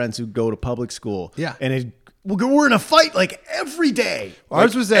 I had friends who go to public school. Yeah. And we're in a fight like every day.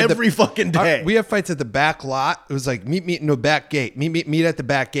 Ours Like, was at every fucking day. We have fights at the back lot. It was like back gate. Meet at the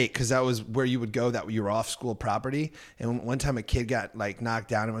back gate, because that was where you would go. That you were off school property. And one time a kid got like knocked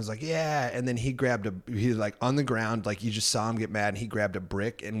down and was like, yeah. And then he was like on the ground, like you just saw him get mad, and he grabbed a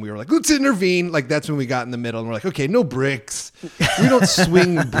brick, and we were like, let's intervene. Like that's when we got in the middle, and we're like, okay, no bricks. We don't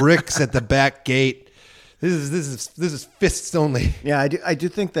swing bricks at the back gate. This is fists only. Yeah, I do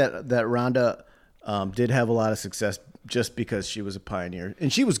think that Ronda did have a lot of success just because she was a pioneer,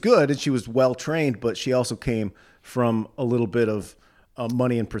 and she was good and she was well trained, but she also came from a little bit of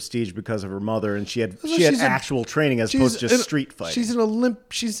money and prestige because of her mother, and she had actual training as opposed to just street fighting.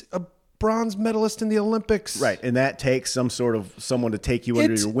 She's a bronze medalist in the Olympics, right? And that takes someone to take you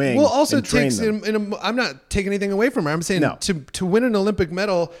under your wing. Well, also and train takes. them. I'm not taking anything away from her. I'm saying to win an Olympic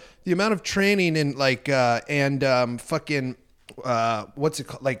medal, the amount of training and what's it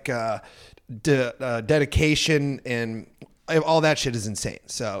called, like dedication and all that shit is insane.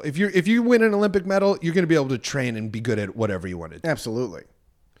 So if you win an Olympic medal, you're going to be able to train and be good at whatever you want to do. Absolutely.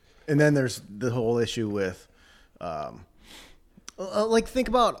 And then there's the whole issue with, think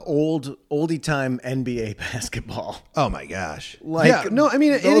about oldie time NBA basketball. Oh my gosh! In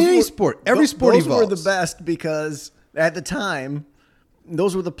any sport, every sport those evolves. were the best because at the time,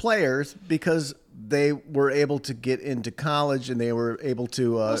 those were the players because they were able to get into college and they were able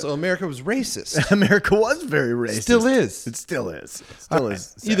to. Also, America was racist. America was very racist. Still is. It still is. It still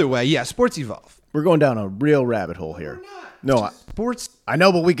is. Either way, yeah, sports evolve. We're going down a real rabbit hole here. No, sports. I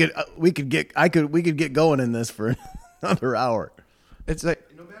know, but we could get going in this for another hour. It's like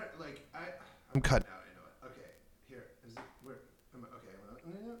no matter I'm cutting out. I know it. Okay, here is it.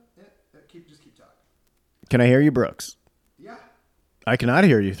 Just keep talking. Can I hear you, Brooks? Yeah. I cannot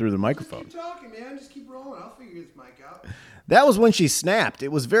hear you through the microphone. Just keep talking, man. Just keep rolling. I'll figure this mic out. That was when she snapped.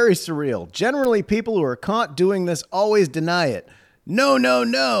 It was very surreal. Generally, people who are caught doing this always deny it.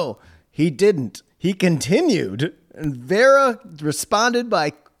 No. He didn't. He continued, and Vera responded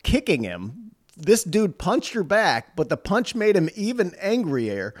by kicking him. This dude punched her back, but the punch made him even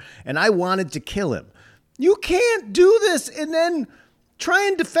angrier, and I wanted to kill him. You can't do this and then try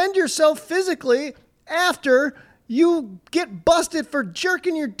and defend yourself physically after you get busted for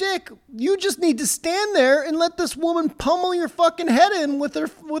jerking your dick. You just need to stand there and let this woman pummel your fucking head in with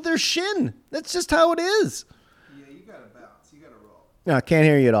her shin. That's just how it is. Yeah, you gotta bounce. You gotta roll. No, I can't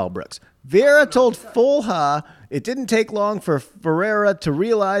hear you at all, Brooks. Vera told Folha it didn't take long for Ferreira to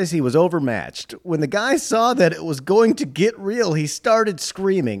realize he was overmatched. When the guy saw that it was going to get real, he started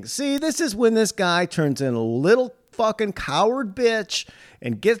screaming. See, this is when this guy turns in a little fucking coward bitch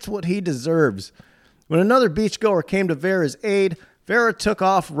and gets what he deserves. When another beachgoer came to Vera's aid, Vera took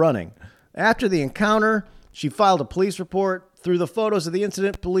off running. After the encounter, she filed a police report. Through the photos of the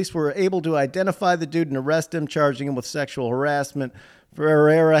incident, police were able to identify the dude and arrest him, charging him with sexual harassment.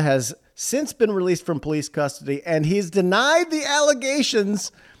 Ferreira has since been released from police custody, and he's denied the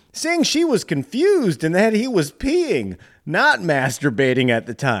allegations, saying she was confused and that he was peeing, not masturbating at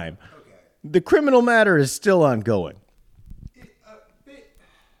the time. Okay. The criminal matter is still ongoing. All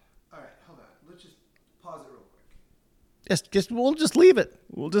right, hold on. Let's just pause it real quick. We'll just leave it.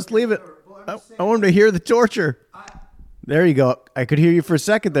 We'll just leave it. I want him to hear the torture. There you go. I could hear you for a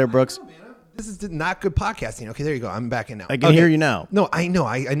second there, Brooks. This is not good podcasting. Okay, there you go. I'm back in now. I can hear you now. No, I know.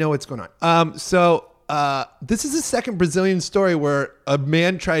 I know what's going on. This is the second Brazilian story where a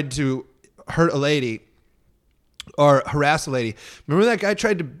man tried to hurt a lady or harass a lady. Remember that guy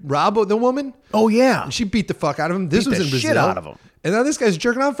tried to rob the woman? Oh, yeah. And she beat the fuck out of him. This was in Brazil. Shit out of him. And now this guy's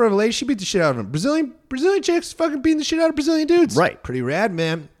jerking off in front of a lady. She beat the shit out of him. Brazilian chicks fucking beating the shit out of Brazilian dudes. Right. Pretty rad,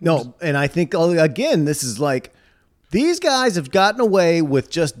 man. No, and I think, again, this is like, these guys have gotten away with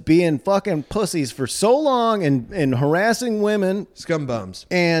just being fucking pussies for so long and harassing women. Scumbums.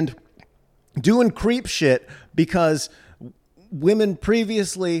 And doing creep shit because women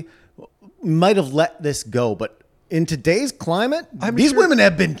previously might have let this go. But in today's climate, these women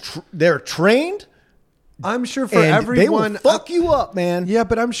have been, they're trained. I'm sure for everyone. They will fuck you up, man. Yeah,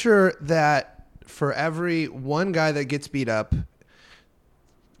 but I'm sure that for every one guy that gets beat up,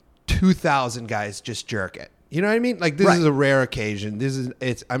 2,000 guys just jerk it. You know what I mean? Like, this is a rare occasion.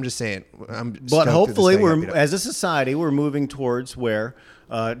 I'm just saying. But hopefully, as a society, we're moving towards where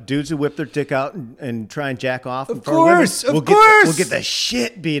dudes who whip their dick out and try and jack off. Of course, we'll get the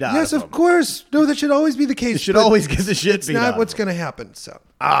shit beat out of them. Yes, of course. No, that should always be the case. You should always get the shit beat out. It's not what's going to happen, so.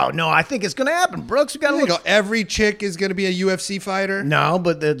 Oh, no, I think it's going to happen, Brooks. You got to look. Every chick is going to be a UFC fighter? No,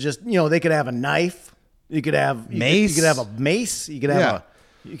 but they're just, they could have a knife. You could have mace. You could have a mace. You could have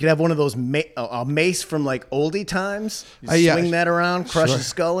You could have one of those a mace from like oldie times. You swing that around, crush his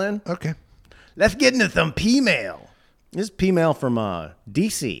skull in. Okay. Let's get into some P-mail. This is P-mail from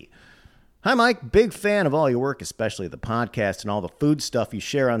DC. Hi, Mike. Big fan of all your work, especially the podcast and all the food stuff you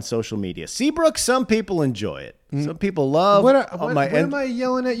share on social media. Seabrook, some people enjoy it. Some people love What am I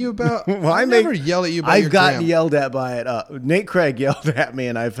yelling at you about? Well, I never yell at you about I've your gotten gram. yelled at by it. Nate Craig yelled at me,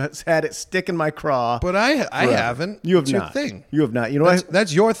 and I've had it stick in my craw. But I forever. haven't. You have It's not. your thing. You have not. You know what?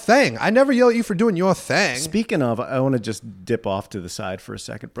 That's your thing. I never yell at you for doing your thing. Speaking of, I want to just dip off to the side for a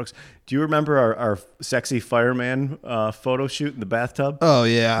second, Brooks. Do you remember our sexy fireman photo shoot in the bathtub? Oh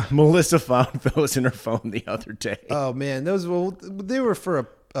yeah. Melissa found those in her phone the other day. Oh man, they were for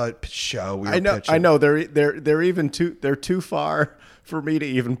a show. We were I know. pitching. I know. They're even too far for me to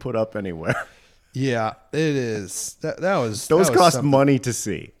even put up anywhere. Yeah, it is. That was Those that was cost something. money to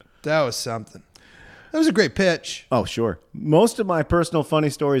see. That was something. That was a great pitch. Oh, sure. Most of my personal funny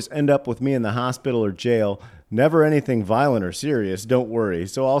stories end up with me in the hospital or jail. Never anything violent or serious, don't worry.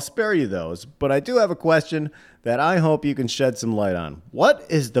 So I'll spare you those. But I do have a question that I hope you can shed some light on. What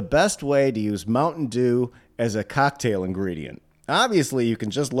is the best way to use Mountain Dew as a cocktail ingredient? Obviously, you can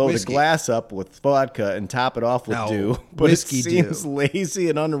just load Whiskey. a glass up with vodka and top it off with No, dew, but whiskey it seems dew. lazy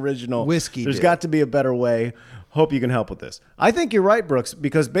and unoriginal. Whiskey There's dew. got to be a better way. Hope you can help with this. I think you're right, Brooks,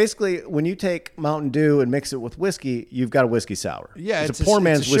 because basically when you take Mountain Dew and mix it with whiskey, you've got a whiskey sour. Yeah, it's a poor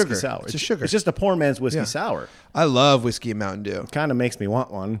man's whiskey sugar. sour. It's a sugar. It's just a poor man's whiskey Yeah. sour. I love whiskey and Mountain Dew. Kind of makes me want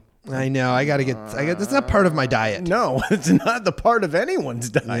one. I know. I got. That's not part of my diet. No, it's not the part of anyone's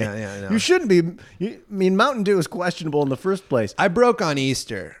diet. Yeah, I know. You shouldn't be. I mean, Mountain Dew is questionable in the first place. I broke on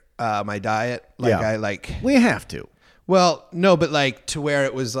Easter. My diet. Like Yeah. I like. We have to. Well, no, but like to where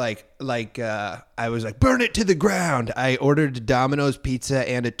it was like I was like burn it to the ground. I ordered Domino's pizza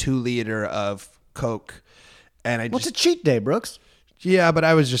and a 2-liter of Coke, and I What's just a cheat day, Brooks? yeah, but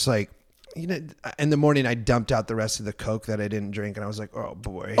I was just like. You know, in the morning I dumped out the rest of the Coke that I didn't drink, and I was like, "Oh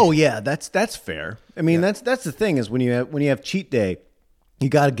boy." Oh yeah, that's fair. I mean, that's the thing is when you have cheat day, you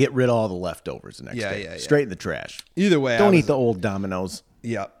got to get rid of all the leftovers the next day. Yeah. Straight in the trash. Either way, Don't eat the old Domino's.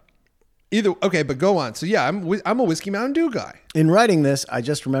 Yeah. Okay, but go on. So yeah, I'm a whiskey Mountain Dew guy. In writing this, I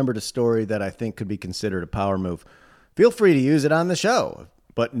just remembered a story that I think could be considered a power move. Feel free to use it on the show,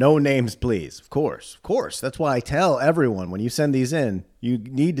 but no names, please. Of course. That's why I tell everyone when you send these in, you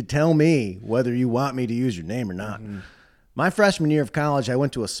need to tell me whether you want me to use your name or not. Mm-hmm. My freshman year of college, I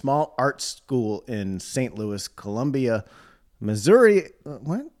went to a small art school in St. Louis, Columbia, Missouri.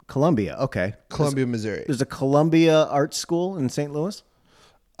 What? Columbia. Okay. Columbia, Missouri. There's a Columbia art school in St. Louis.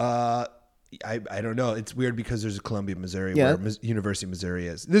 I don't know. It's weird because there's a Columbia, Missouri, Yeah. where University of Missouri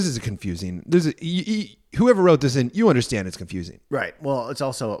is. This is confusing. Whoever wrote this in, you understand it's confusing. Right. Well, it's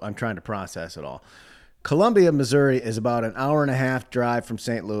also, I'm trying to process it all. Columbia, Missouri is about an hour and a half drive from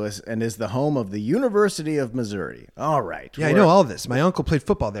St. Louis and is the home of the University of Missouri. All right. Yeah, I know all this. My uncle played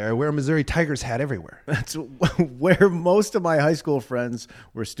football there. I wear a Missouri Tigers hat everywhere. That's where most of my high school friends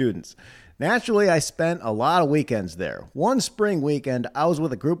were students. Naturally, I spent a lot of weekends there. One spring weekend, I was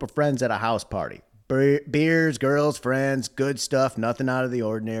with a group of friends at a house party. Beers, girls, friends, good stuff, nothing out of the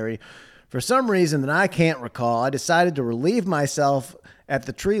ordinary. For some reason that I can't recall, I decided to relieve myself at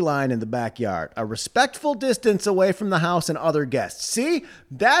the tree line in the backyard, a respectful distance away from the house and other guests. See,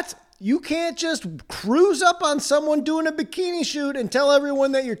 you can't just cruise up on someone doing a bikini shoot and tell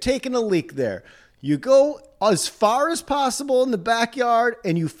everyone that you're taking a leak there. You go as far as possible in the backyard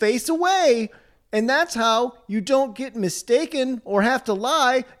and you face away, and that's how you don't get mistaken or have to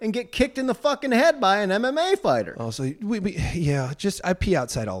lie and get kicked in the fucking head by an MMA fighter. Oh, so I pee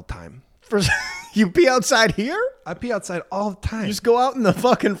outside all the time. You pee outside here? I pee outside all the time. You just go out in the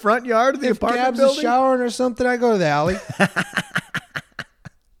fucking front yard of the if apartment Gab's building? showering or something, I go to the alley.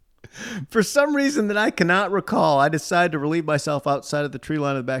 For some reason that I cannot recall, I decided to relieve myself outside of the tree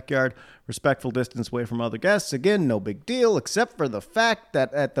line of the backyard, respectful distance away from other guests. Again, no big deal, except for the fact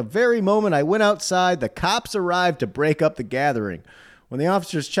that at the very moment I went outside, the cops arrived to break up the gathering. When the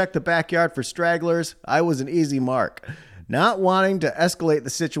officers checked the backyard for stragglers, I was an easy mark. Not wanting to escalate the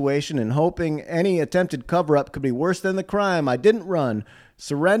situation and hoping any attempted cover-up could be worse than the crime, I didn't run.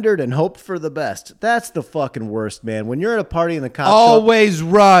 Surrendered and hoped for the best. That's the fucking worst, man. When you're at a party and the cops Always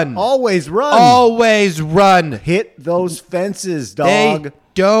run. always run. Always run. Hit those fences, dog. They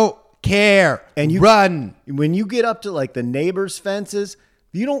don't care. And you run. When you get up to like the neighbors' fences,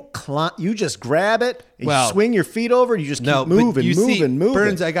 you don't climb. You just grab it and Well, you swing your feet over. And you just keep moving.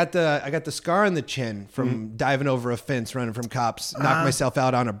 Burns, I got the scar on the chin from diving over a fence, running from cops. Knocked myself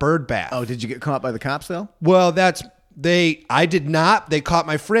out on a bird bath. Oh, did you get caught by the cops though? Well, I did not. They caught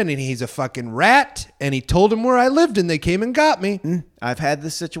my friend, and he's a fucking rat. And he told them where I lived, and they came and got me. I've had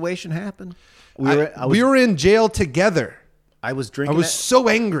this situation happen. We were in jail together. I was drinking. I was so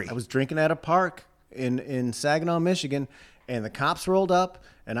angry. I was drinking at a park in Saginaw, Michigan, and the cops rolled up,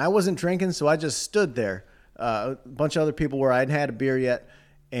 and I wasn't drinking, so I just stood there. A bunch of other people where I hadn't had a beer yet,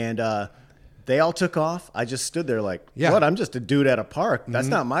 and They all took off. I just stood there like, Yeah. what? I'm just a dude at a park. That's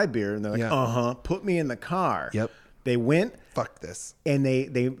not my beer. And they're like, Yeah. put me in the car. Yep. They went. Fuck this. And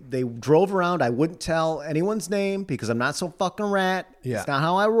they drove around. I wouldn't tell anyone's name because I'm not so fucking rat. Yeah. It's not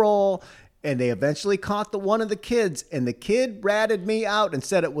how I roll. And they eventually caught one of the kids, and the kid ratted me out and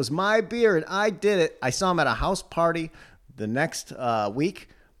said it was my beer, and I did it. I saw him at a house party the next week.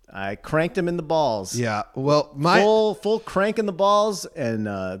 I cranked him in the balls. Yeah. Well, full crank in the balls, and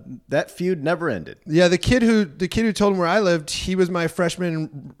that feud never ended. Yeah, the kid who told him where I lived, he was my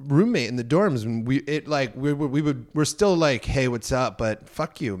freshman roommate in the dorms, and we're still like, hey, what's up? But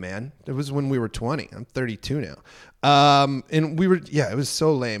fuck you, man. It was when we were 20. I'm 32 now. And it was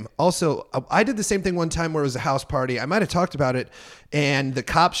so lame. Also, I did the same thing one time where it was a house party. I might have talked about it, and the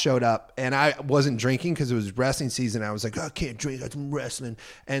cops showed up, and I wasn't drinking because it was wrestling season. I was like, I can't drink, I'm wrestling.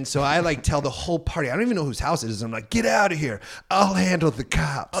 And so I like tell the whole party, I don't even know whose house it is. I'm like, get out of here. I'll handle the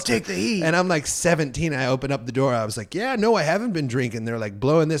cops. I'll take the heat. And I'm like 17. I open up the door. I was like, yeah, no, I haven't been drinking. They're like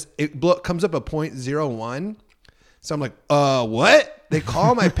blowing this. It comes up a 0.01. So I'm like, what? They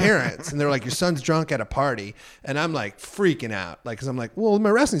call my parents and they're like, your son's drunk at a party. And I'm like freaking out. Like, cause I'm like, well, my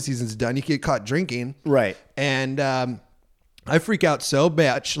wrestling season's done. You get caught drinking. Right. And, I freak out so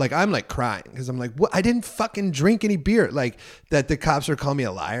bad. Like, I'm like crying because I'm like, what? I didn't fucking drink any beer. Like that the cops are calling me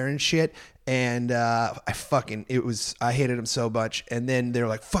a liar and shit. And I hated him so much. And then they're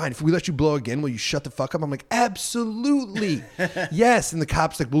like, fine, if we let you blow again, will you shut the fuck up? I'm like, absolutely. Yes. And the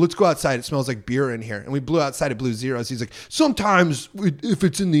cop's like, well, let's go outside. It smells like beer in here. And we blew outside at Blue Zeros. He's like, sometimes if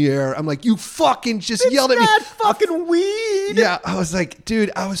it's in the air. I'm like, you fucking just yelled at me. It's not fucking weed. Yeah. I was like,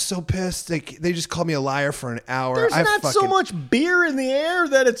 dude, I was so pissed. Like, they just called me a liar for an hour. There's not so much beer in the air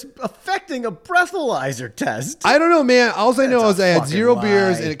that it's affecting a breathalyzer test. I don't know, man. All I know is I had fucking 0 lie.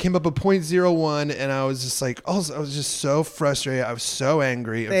 beers and it came up a 0.01, and I was just like, I was just so frustrated. I was so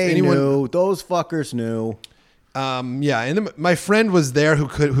angry. They knew. Those fuckers knew. Yeah, and then my friend was there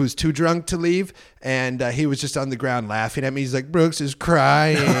who's too drunk to leave, and he was just on the ground laughing at me. He's like, Brooks is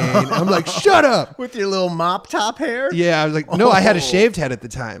crying. I'm like, shut up. With your little mop top hair? Yeah, I was like, no, I had a shaved head at the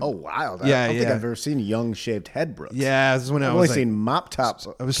time. Oh, wow. Yeah, I don't think I've ever seen a young shaved head, Brooks. Yeah, this is when I've I only was like, seen mop tops,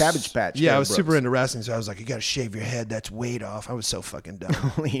 Cabbage Patch. Yeah, head I was super Brooks. into wrestling, so I was like, you got to shave your head. That's weight off. I was so fucking dumb.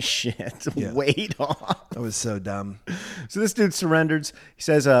 Holy shit. Yeah. Weight off. I was so dumb. So this dude surrenders. He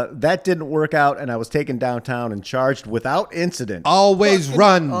says, that didn't work out, and I was taken downtown and charged without incident. Always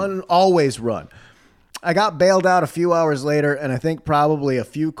run. Always run. I got bailed out a few hours later, and I think probably a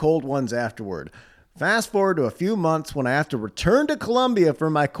few cold ones afterward. Fast forward to a few months when I have to return to Columbia for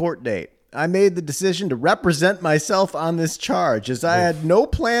my court date. I made the decision to represent myself on this charge, as I had no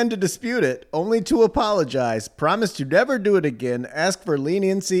plan to dispute it, only to apologize, promise to never do it again, ask for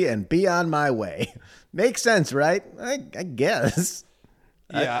leniency, and be on my way. Makes sense, right? I guess.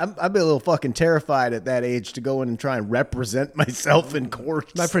 Yeah. I'd be a little fucking terrified at that age to go in and try and represent myself in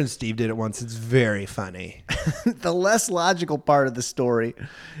court. My friend Steve did it once. It's very funny. The less logical part of the story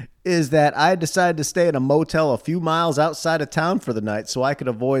is that I decided to stay in a motel a few miles outside of town for the night so I could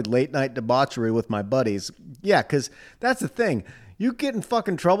avoid late night debauchery with my buddies. Yeah, because that's the thing. You get in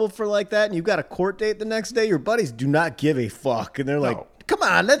fucking trouble for like that and you've got a court date the next day, your buddies do not give a fuck. And they're like, come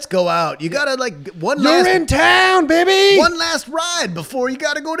on, let's go out. You got to You're in town, baby. one last ride before you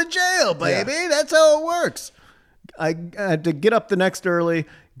got to go to jail, baby. Yeah. That's how it works. I had to get up the next early,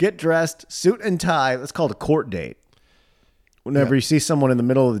 get dressed, suit and tie. That's called a court date. Whenever you see someone in the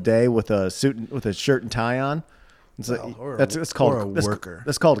middle of the day with a suit with a shirt and tie on, it's called a worker.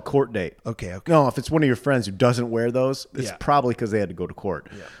 That's called a court date. Okay. No, if it's one of your friends who doesn't wear those, it's probably because they had to go to court.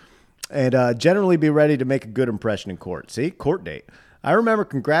 Yeah. And generally be ready to make a good impression in court. See, court date. I remember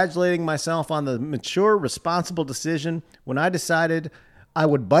congratulating myself on the mature, responsible decision when I decided I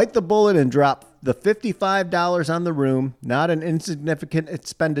would bite the bullet and drop the $55 on the room, not an insignificant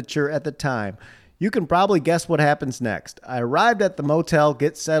expenditure at the time. You can probably guess what happens next. I arrived at the motel,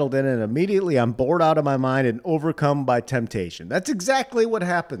 get settled in, and immediately I'm bored out of my mind and overcome by temptation. That's exactly what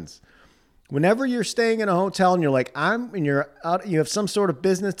happens. Whenever you're staying in a hotel and you're like, you have some sort of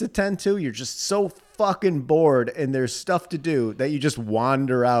business to tend to, you're just so fucking bored and there's stuff to do that you just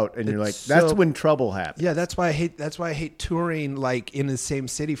wander out and you're like, that's when trouble happens. Yeah, that's why I hate touring like in the same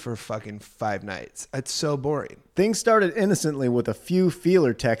city for fucking 5 nights. It's so boring. Things started innocently with a few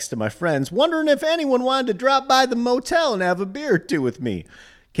feeler texts to my friends, wondering if anyone wanted to drop by the motel and have a beer or two with me.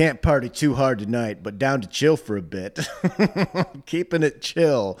 Can't party too hard tonight, but down to chill for a bit. Keeping it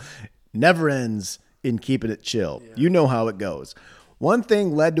chill. Never ends in keeping it chill. Yeah. You know how it goes. One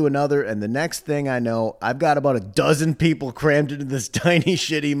thing led to another, and the next thing I know, I've got about a dozen people crammed into this tiny,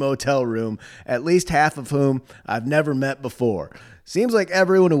 shitty motel room, at least half of whom I've never met before. Seems like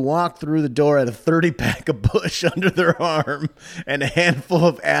everyone who walked through the door had a 30-pack of Bush under their arm and a handful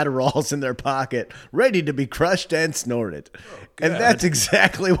of Adderalls in their pocket, ready to be crushed and snorted. And that's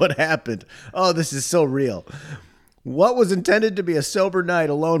exactly what happened. Oh, this is so real. What was intended to be a sober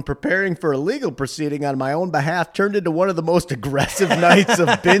night alone preparing for a legal proceeding on my own behalf turned into one of the most aggressive nights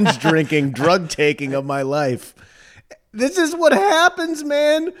of binge drinking, drug taking of my life. This is what happens,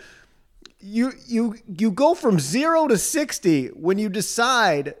 man. You go from 0 to 60 when you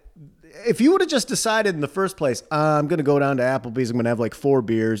decide. If you would have just decided in the first place, I'm going to go down to Applebee's, I'm going to have like 4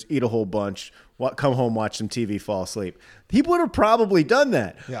 beers, eat a whole bunch, come home, watch some TV, fall asleep. He would have probably done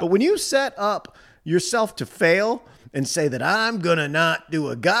that. Yeah. But when you set up yourself to fail and say that I'm going to not do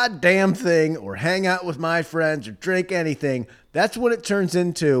a goddamn thing or hang out with my friends or drink anything, that's when it turns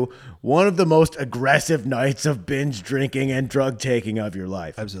into one of the most aggressive nights of binge drinking and drug taking of your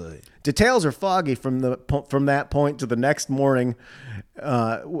life. Absolutely. Details are foggy from that point to the next morning.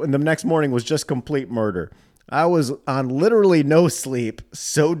 When the next morning was just complete murder. I was on literally no sleep,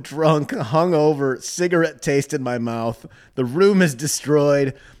 so drunk, hungover, cigarette taste in my mouth. The room is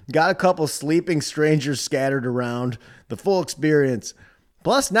destroyed. Got a couple sleeping strangers scattered around. The full experience.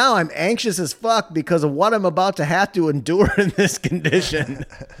 Plus, now I'm anxious as fuck because of what I'm about to have to endure in this condition.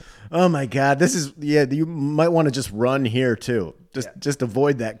 Oh my God. This is, you might want to just run here too. Just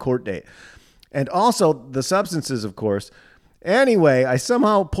avoid that court date. And also the substances, of course. Anyway, I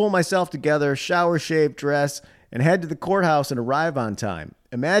somehow pull myself together, shower, shave, dress, and head to the courthouse and arrive on time.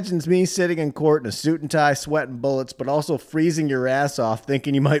 Imagines me sitting in court in a suit and tie, sweating bullets, but also freezing your ass off,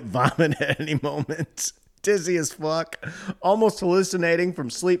 thinking you might vomit at any moment. Dizzy as fuck, almost hallucinating from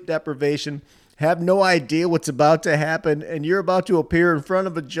sleep deprivation, have no idea what's about to happen, and you're about to appear in front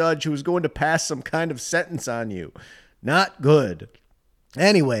of a judge who's going to pass some kind of sentence on you. Not good.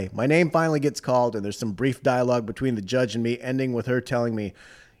 Anyway, my name finally gets called, and there's some brief dialogue between the judge and me, ending with her telling me,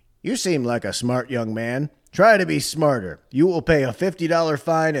 "You seem like a smart young man. Try to be smarter. You will pay a $50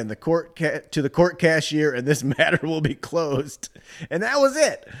 fine and to the court cashier, and this matter will be closed." And that was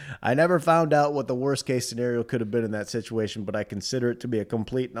it. I never found out what the worst case scenario could have been in that situation, but I consider it to be a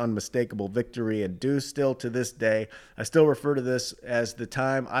complete and unmistakable victory, and do still to this day. I still refer to this as the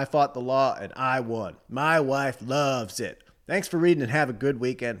time I fought the law and I won. My wife loves it. Thanks for reading and have a good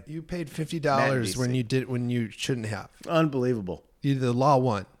weekend. You paid $50 when you shouldn't have. Unbelievable. The law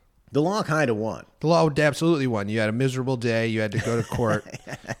won. The law kind of won. The law absolutely won. You had a miserable day. You had to go to court.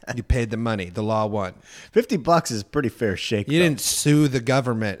 You paid the money. The law won. $50 is a pretty fair shake. You didn't sue the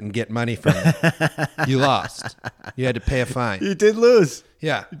government and get money from it. You lost. You had to pay a fine. You did lose.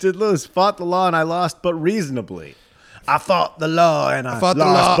 Yeah. You did lose. Fought the law and I lost, but reasonably. I fought the law and I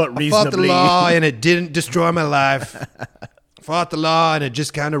lost, but reasonably. I fought the law and it didn't destroy my life. Fought the law and it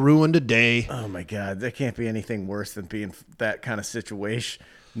just kind of ruined a day. Oh my God. There can't be anything worse than being that kind of situation.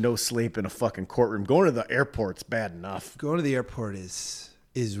 No sleep in a fucking courtroom. Going to the airport's bad enough. Going to the airport is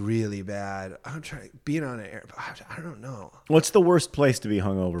really bad. I'm trying being on an airport. I don't know. What's the worst place to be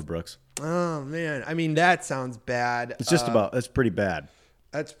hungover, Brooks? Oh man, I mean that sounds bad. It's just that's pretty bad.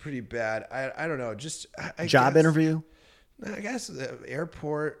 That's pretty bad. I don't know. Just job interview. I guess the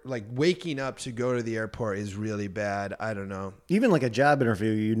airport, like waking up to go to the airport, is really bad. I don't know. Even like a job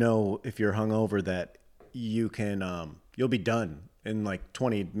interview, you know, if you're hungover, that you can you'll be done in like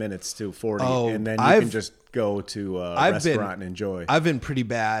 20 minutes to 40, and then you can just go to a restaurant and enjoy. I've been pretty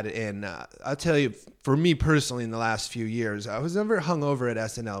bad, and I'll tell you, for me personally, in the last few years, I was never hungover at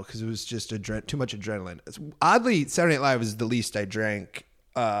SNL because it was just too much adrenaline. Oddly, Saturday Night Live was the least I drank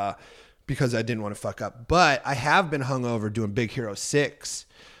because I didn't want to fuck up. But I have been hungover doing Big Hero 6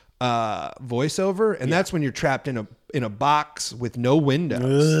 voiceover, and that's when you're trapped in a box with no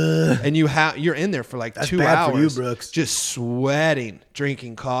windows. And you're in there for like That's 2 bad hours, for you, Brooks. just sweating,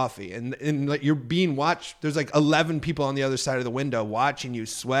 drinking coffee, and like you're being watched. There's like 11 people on the other side of the window watching you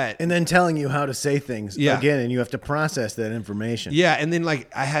sweat, and then telling you how to say things again, and you have to process that information. Yeah, and then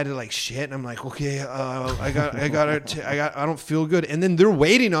like I had to like shit, and I'm like, okay, I don't feel good, and then they're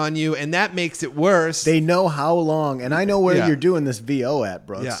waiting on you, and that makes it worse. They know how long, and I know where you're doing this VO at,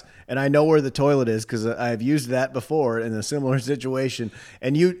 Brooks. Yeah. And I know where the toilet is because I've used that before in a similar situation.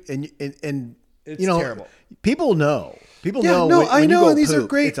 And It's you know, terrible. People know. People Yeah, know. no, when I you know. go And these are poop,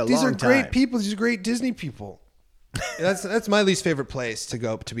 great. it's a These are long great time. people. These are great Disney people. That's my least favorite place to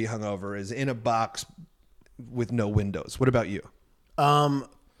go to be hungover is in a box with no windows. What about you? God,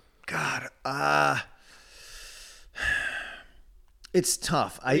 It's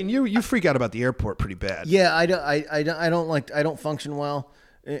tough. I mean, you freak out about the airport pretty bad. Yeah, I don't function well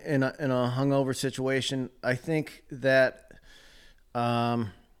in a hungover situation. I think that, God,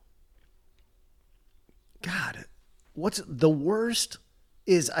 what's the worst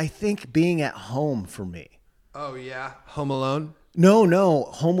is I think being at home for me. Oh yeah, Home Alone. No,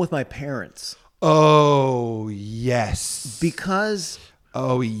 home with my parents. Oh yes. Because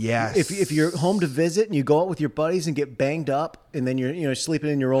oh yes. if you're home to visit and you go out with your buddies and get banged up, and then you're sleeping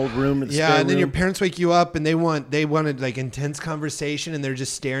in your old room, and then your parents wake you up and they wanted like intense conversation and they're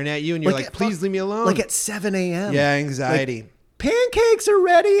just staring at you and you're like please leave me alone. Like at 7 a.m. Yeah, anxiety. Like, pancakes are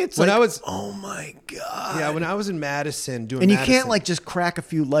ready. It's when like, I was, oh my God. Yeah, when I was in Madison doing, and you Madison, can't like just crack a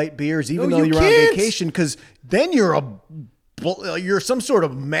few light beers, even though you you're can't. on vacation, because then you're some sort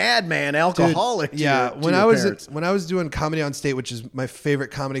of madman alcoholic. Dude, to when your parents. when I was doing Comedy on State, which is my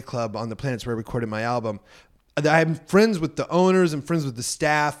favorite comedy club on the planet, it's where I recorded my album. I'm friends with the owners and friends with the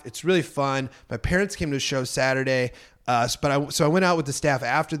staff. It's really fun. My parents came to a show Saturday. So I went out with the staff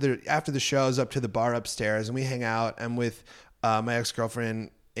after the shows up to the bar upstairs and we hang out. I'm with my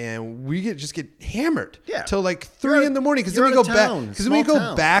ex-girlfriend and we just get hammered till like 3 in the morning because then we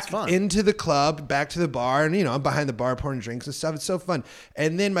go back into the club, back to the bar, and I'm behind the bar pouring drinks and stuff. It's so fun.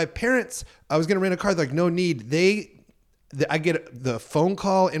 And then my parents, I was gonna rent a car. They're like, no need. I get the phone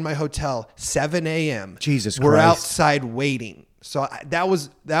call in my hotel 7 a.m. Jesus Christ. We're outside waiting. So that was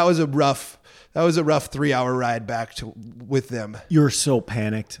a rough 3-hour ride back with them. You're so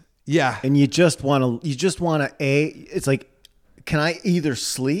panicked. Yeah. And you just want to it's like, can I either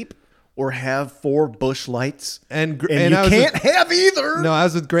sleep or have 4 Busch Lights? And you can't have either. No, I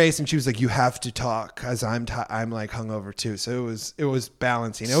was with Grace and she was like, you have to talk because I'm like hungover too. So it was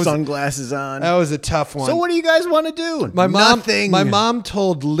balancing. Sunglasses on. That was a tough one. So what do you guys want to do? Nothing. My mom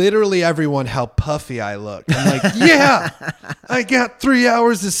told literally everyone how puffy I looked. I'm like, yeah, I got 3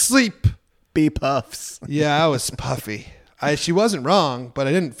 hours of sleep. Be puffs. Yeah, I was puffy. She wasn't wrong, but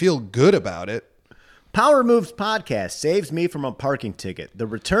I didn't feel good about it. Power Moves Podcast saves me from a parking ticket. The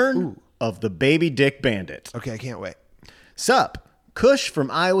return of the Baby Dick Bandit. Okay, I can't wait. Sup, Kush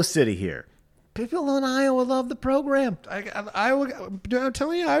from Iowa City here. People in Iowa love the program. I'm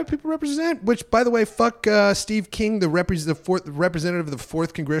telling you, Iowa people represent. Which, by the way, fuck Steve King, the representative of the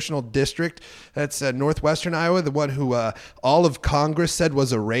 4th Congressional District. That's northwestern Iowa, the one who all of Congress said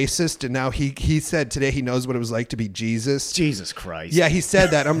was a racist, and now he said today he knows what it was like to be Jesus. Jesus Christ. Yeah, he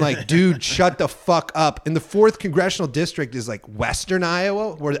said that. I'm like, dude, shut the fuck up. And the 4th Congressional District is like western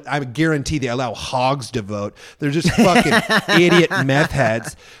Iowa, where I guarantee they allow hogs to vote. They're just fucking idiot meth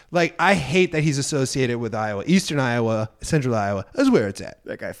heads. Like, I hate that he's associated with Iowa. Eastern Iowa, Central Iowa is where it's at.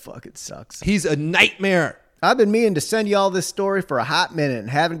 That guy fucking sucks. He's a nightmare. I've been meaning to send y'all this story for a hot minute and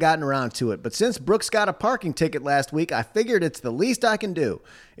haven't gotten around to it. But since Brooks got a parking ticket last week, I figured it's the least I can do.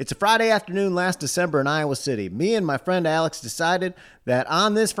 It's a Friday afternoon last December in Iowa City. Me and my friend Alex decided that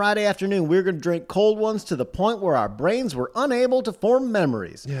on this Friday afternoon, we were going to drink cold ones to the point where our brains were unable to form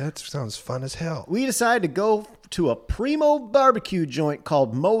memories. Yeah, that sounds fun as hell. We decided to go to a primo barbecue joint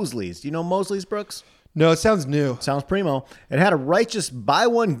called Mosley's. Do you know Mosley's, Brooks? No, it sounds new. Sounds primo. It had a righteous buy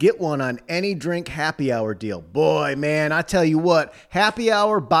one, get one on any drink happy hour deal. Boy, man, I tell you what, happy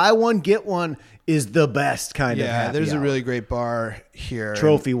hour, buy one, get one is the best kind of happy hour. Yeah, there's a really great bar here.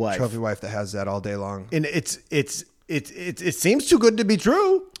 Trophy Wife that has that all day long. And it seems too good to be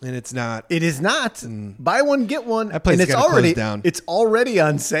true. And it's not. It is not. Buy one, get one. That place got closed down. It's already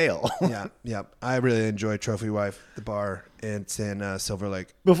on sale. Yeah. I really enjoy Trophy Wife, the bar. It's in Silver Lake.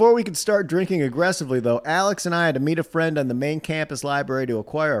 Before we could start drinking aggressively, though, Alex and I had to meet a friend on the main campus library to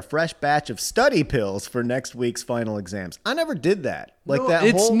acquire a fresh batch of study pills for next week's final exams. I never did that.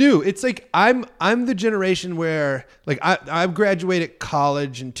 It's new. It's like I'm the generation where like I graduated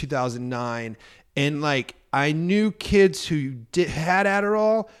college in 2009, and like I knew kids who had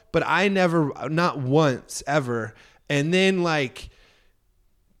Adderall, but I never, not once ever. And then like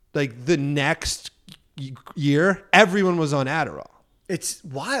the next year, everyone was on Adderall. It's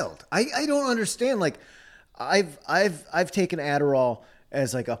wild. I don't understand. Like I've taken Adderall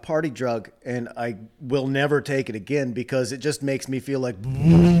as like a party drug, and I will never take it again because it just makes me feel like.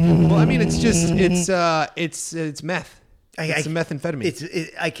 Well, I mean, it's meth. It's a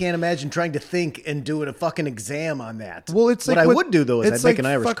methamphetamine. I can't imagine trying to think and doing a fucking exam on that. Well, it's like what I would do though is I'd make an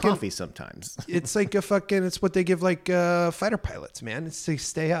Irish fucking coffee sometimes. It's like it's what they give like fighter pilots, man. It's to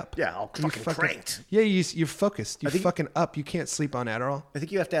stay up. Yeah, all fucking cranked. Yeah, you're focused. You're fucking up. You can't sleep on Adderall. I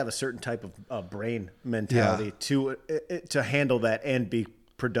think you have to have a certain type of brain mentality to handle that and be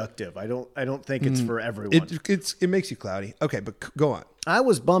productive. I don't think it's for everyone. It makes you cloudy. Okay, but go on. I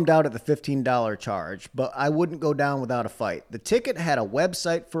was bummed out at the $15 charge, but I wouldn't go down without a fight. The ticket had a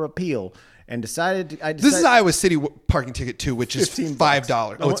website for appeal, and decided. This is Iowa City parking ticket too, which is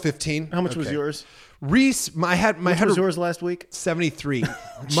 $5. Oh, it's 15. How much was yours? Reese, What was yours last week? 73.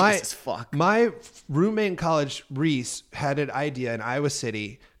 Jesus, fuck. My roommate in college, Reese, had an idea in Iowa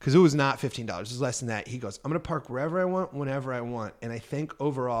City because it was not $15. It was less than that. He goes, I'm going to park wherever I want, whenever I want. And I think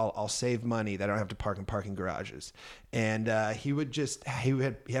overall I'll save money that I don't have to park in parking garages. And he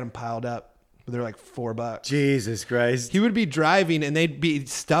had them piled up. They're like $4. Jesus Christ. He would be driving and they'd be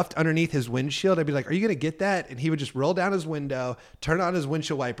stuffed underneath his windshield. I'd be like, are you going to get that? And he would just roll down his window, turn on his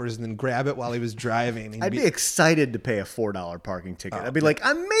windshield wipers, and then grab it while he was driving. I'd be excited to pay a $4 parking ticket. I'd be like,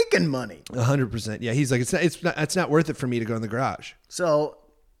 I'm making money. 100%. Yeah. He's like, it's not worth it for me to go in the garage. So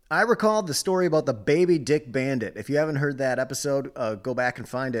I recalled the story about the baby dick bandit. If you haven't heard that episode, go back and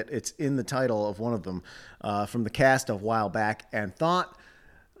find it. It's in the title of one of them from the cast a while back, and thought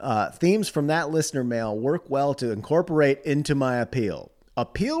themes from that listener mail work well to incorporate into my appeal.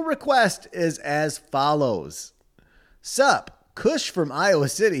 Appeal request is as follows. Sup, Kush from Iowa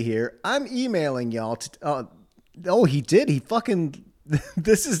City here. I'm emailing y'all to... oh, he did. He fucking...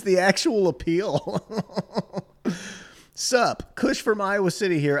 This is the actual appeal. Sup, Kush from Iowa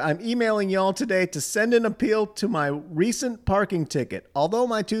City here. I'm emailing y'all today to send an appeal to my recent parking ticket. Although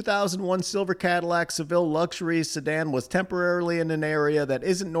my 2001 silver Cadillac Seville luxury sedan was temporarily in an area that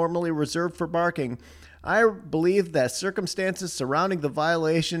isn't normally reserved for parking, I believe that circumstances surrounding the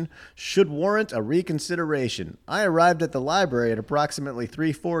violation should warrant a reconsideration. I arrived at the library at approximately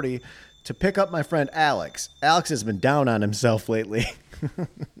 3:40 to pick up my friend Alex. Alex has been down on himself lately.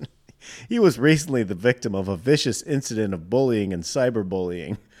 He was recently the victim of a vicious incident of bullying and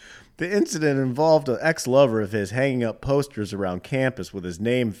cyberbullying. The incident involved an ex-lover of his hanging up posters around campus with his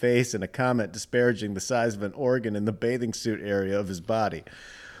name, face, and a comment disparaging the size of an organ in the bathing suit area of his body.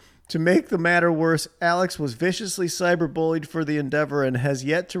 To make the matter worse, Alex was viciously cyberbullied for the endeavor and has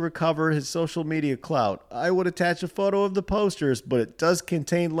yet to recover his social media clout. I would attach a photo of the posters, but it does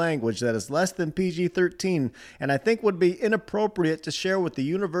contain language that is less than PG-13 and I think would be inappropriate to share with the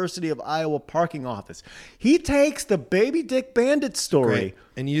University of Iowa parking office. He takes the baby dick bandit story. Great.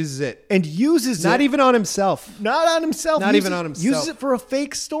 And uses it. Not even on himself. Not on himself. Not even on himself. Uses it for a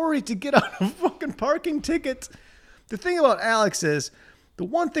fake story to get on a fucking parking ticket. The thing about Alex is, the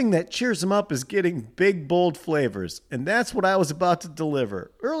one thing that cheers him up is getting big, bold flavors, and that's what I was about to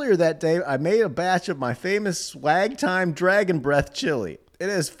deliver. Earlier that day, I made a batch of my famous Swag Time Dragon Breath chili. It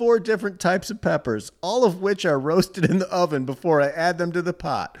has 4 different types of peppers, all of which are roasted in the oven before I add them to the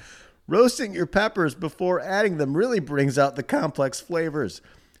pot. Roasting your peppers before adding them really brings out the complex flavors.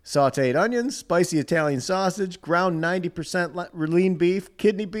 Sauteed onions, spicy Italian sausage, ground 90% lean beef,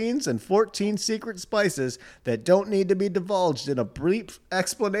 kidney beans, and 14 secret spices that don't need to be divulged in a brief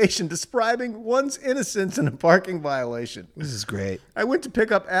explanation describing one's innocence in a parking violation. This is great. I went to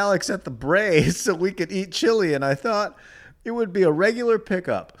pick up Alex at the Braze so we could eat chili, and I thought it would be a regular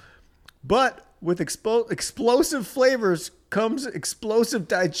pickup. But with explosive flavors comes explosive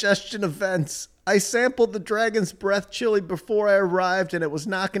digestion events. I sampled the Dragon's Breath chili before I arrived, and it was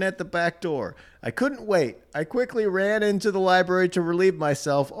knocking at the back door. I couldn't wait. I quickly ran into the library to relieve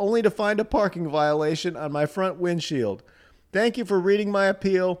myself, only to find a parking violation on my front windshield. Thank you for reading my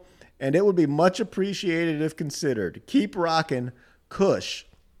appeal, and it would be much appreciated if considered. Keep rockin', Kush.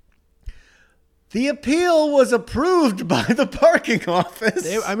 The appeal was approved by the parking office.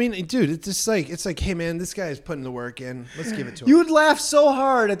 Dude, it's like, hey man, this guy is putting the work in. Let's give it to him. You would laugh so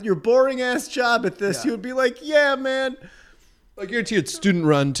hard at your boring ass job at this. Yeah. You would be like, yeah, man. I guarantee it's student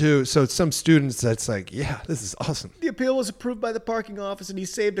run too. So it's some students that's like, yeah, this is awesome. The appeal was approved by the parking office and he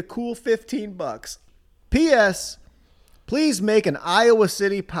saved a cool $15. P.S. Please make an Iowa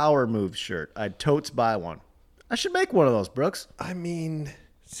City Power Moves shirt. I'd totes buy one. I should make one of those, Brooks.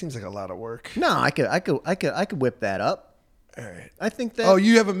 Seems like a lot of work. No, I could whip that up. All right. I think that. Oh,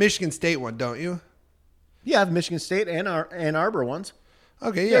 you have a Michigan State one, don't you? Yeah, I have Michigan State and Ann Arbor ones.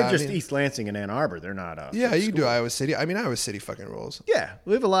 Okay, yeah. They're just East Lansing and Ann Arbor. They're not. Yeah, you can do Iowa City. Iowa City fucking rules. Yeah,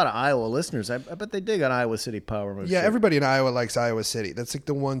 we have a lot of Iowa listeners. I bet they dig on Iowa City Power Moves. Yeah, everybody in Iowa likes Iowa City. That's like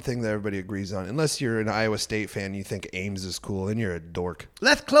the one thing that everybody agrees on. Unless you're an Iowa State fan, you think Ames is cool, then you're a dork.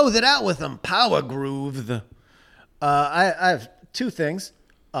 Let's close it out with some power grooves. I have 2 things.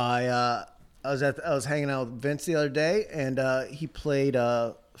 I was hanging out with Vince the other day, and he played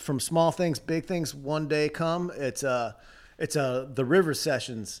From Small Things, Big Things, One Day Come. It's the River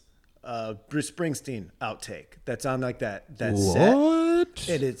Sessions, Bruce Springsteen outtake. That's on like that what?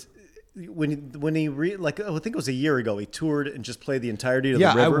 set. when he I think it was a year ago, he toured and just played the entirety of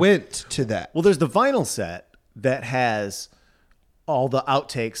Yeah, the river. I went to that. Well, there's the vinyl set that has all the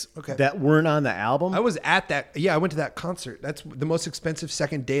outtakes that weren't on the album. I was at that. Yeah, I went to that concert. That's the most expensive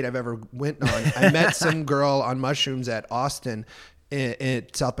second date I've ever went on. I met some girl on mushrooms at Austin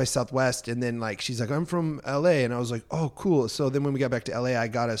at South by Southwest. And then like, she's like, I'm from LA. And I was like, oh, cool. So then when we got back to LA, I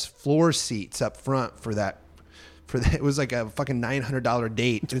got us floor seats up front for that. It was like a fucking $900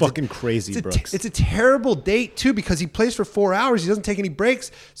 date. It's fucking crazy, Brooks. It's a terrible date too, because he plays for 4 hours. He doesn't take any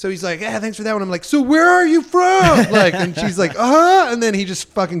breaks. So he's like, yeah, thanks for that one. I'm like, so where are you from? Like, and she's like, and then he just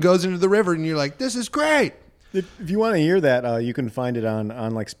fucking goes into the river and you're like, this is great. If you want to hear that, you can find it on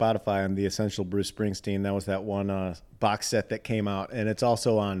like Spotify on the Essential Bruce Springsteen. That was that one box set that came out, and it's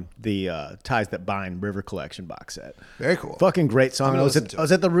also on the Ties That Bind River Collection box set. Very cool. Fucking great song. I was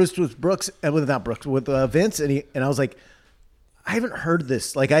at the Roost with Brooks, with Vince, and I was like, I haven't heard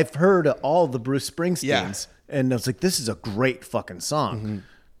this. Like, I've heard all the Bruce Springsteens, and I was like, this is a great fucking song. Mm-hmm.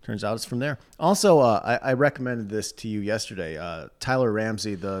 Turns out it's from there. Also, I recommended this to you yesterday. Tyler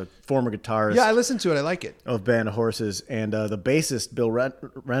Ramsey, the former guitarist. Yeah, I listened to it. I like it. Of Band of Horses. And the bassist, Bill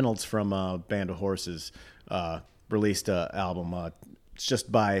Reynolds from Band of Horses, released an album. It's just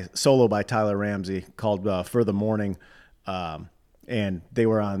solo by Tyler Ramsey called For the Morning. And they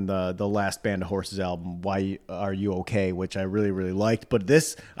were on the last Band of Horses album, Why Are You Okay?, which I really, really liked. But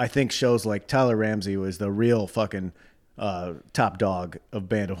this, I think, shows like Tyler Ramsey was the real fucking top dog of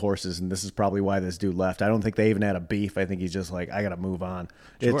Band of Horses, and this is probably why this dude left. I don't think they even had a beef. I think he's just like, I gotta move on.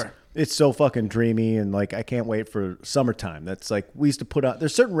 Sure. It's so fucking dreamy, and like, I can't wait for summertime. That's like, we used to put on,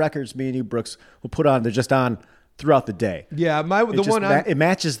 there's certain records me and you, Brooks, will put on, they're just on throughout the day. Yeah, it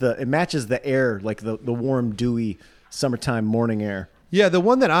matches the air, like the warm, dewy summertime morning air. Yeah, the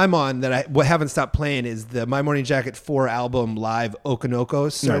one that I'm on that I haven't stopped playing is the My Morning Jacket 4 album live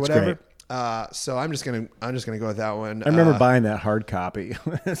Okonokos or whatever. Great. So I'm just gonna go with that one. I remember buying that hard copy.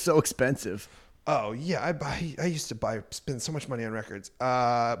 It's so expensive. Oh yeah, I used to spend so much money on records.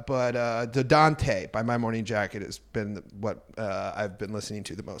 But the Dante by My Morning Jacket has been what I've been listening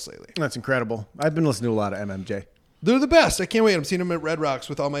to the most lately. That's incredible. I've been listening to a lot of MMJ. They're the best. I can't wait. I'm seeing them at Red Rocks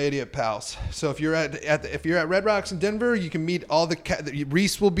with all my idiot pals. So if you're at Red Rocks in Denver, you can meet all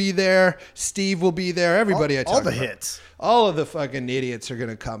Reese will be there, Steve will be there, everybody. All the hits. All of the fucking idiots are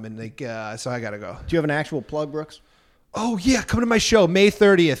gonna come, and so I gotta go. Do you have an actual plug, Brooks? Oh yeah, come to my show May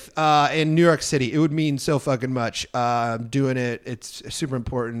 30th in New York City. It would mean so fucking much. I'm doing it. It's super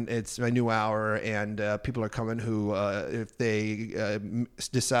important. It's my new hour, and people are coming who, if they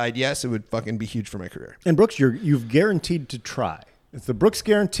decide yes, it would fucking be huge for my career. And Brooks, you've guaranteed to try. It's the Brooks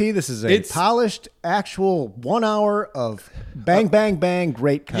guarantee. This is a polished, actual 1 hour of bang, bang, bang,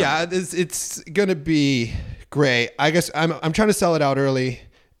 great comedy. Yeah, it's gonna be great. I guess I'm trying to sell it out early.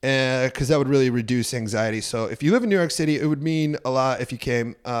 Because that would really reduce anxiety. So if you live in New York City, it would mean a lot if you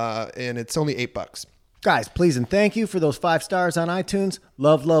came. And it's only $8. Guys, please and thank you for those 5 stars on iTunes.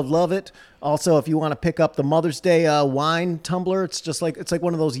 Love, love, love it. Also, if you want to pick up the Mother's Day wine tumbler, it's like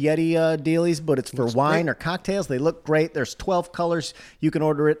one of those Yeti dealies, but it's for wine or cocktails. They look great. There's 12 colors. You can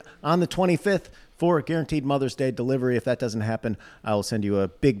order it on the 25th. For a guaranteed Mother's Day delivery. If that doesn't happen, I will send you a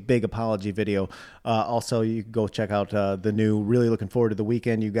big, big apology video. Also, you can go check out the new Really Looking Forward to the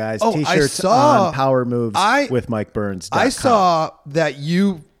Weekend, you guys. T-shirts on Power Moves with Mike Burns. I saw that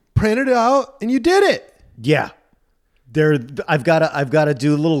you printed it out and you did it. Yeah. I've got to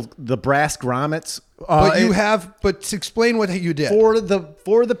do the brass grommets. But explain what you did. For the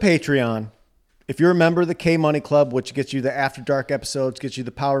Patreon. If you're a member of the K Money Club, which gets you the After Dark episodes, gets you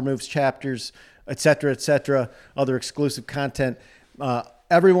the Power Moves chapters, etc., other exclusive content.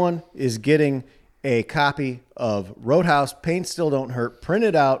 Everyone is getting a copy of Roadhouse, Pain Still Don't Hurt,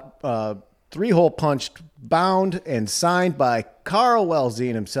 printed out, 3-hole punched, bound, and signed by Carl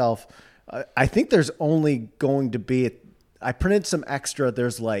Welzine himself. I think there's only going to be, I printed some extra.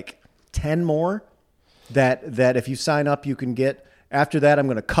 There's like 10 more that if you sign up, you can get. After that, I'm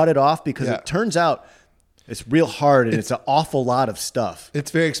going to cut it off because it turns out it's real hard and it's an awful lot of stuff.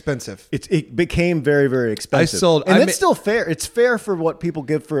 It's very expensive. It became very, very expensive. It's still fair. It's fair for what people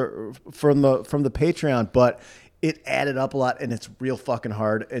give from the Patreon, but it added up a lot and it's real fucking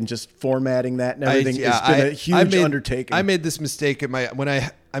hard. And just formatting that and everything has been a huge undertaking. I made this mistake when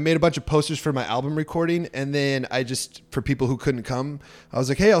I made a bunch of posters for my album recording, and then for people who couldn't come, I was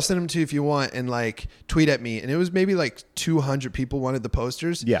like, hey, I'll send them to you if you want, and like tweet at me. And it was maybe like 200 people wanted the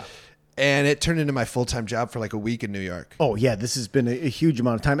posters. Yeah. And it turned into my full-time job for like a week in New York. Oh, yeah. This has been a huge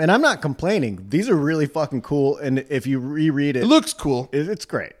amount of time. And I'm not complaining. These are really fucking cool. And if you reread it... It looks cool. It's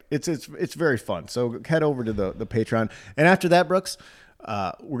great. It's very fun. So head over to the Patreon. And after that, Brooks,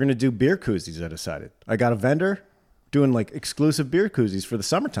 we're going to do beer koozies, I decided. I got a vendor doing like exclusive beer koozies for the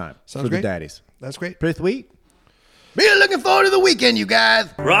summertime. Sounds for great. the daddies. That's great. Pretty sweet. Be looking forward to the weekend, you guys.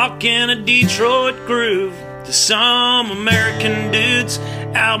 Rocking a Detroit groove to some American dudes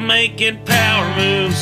out making power moves.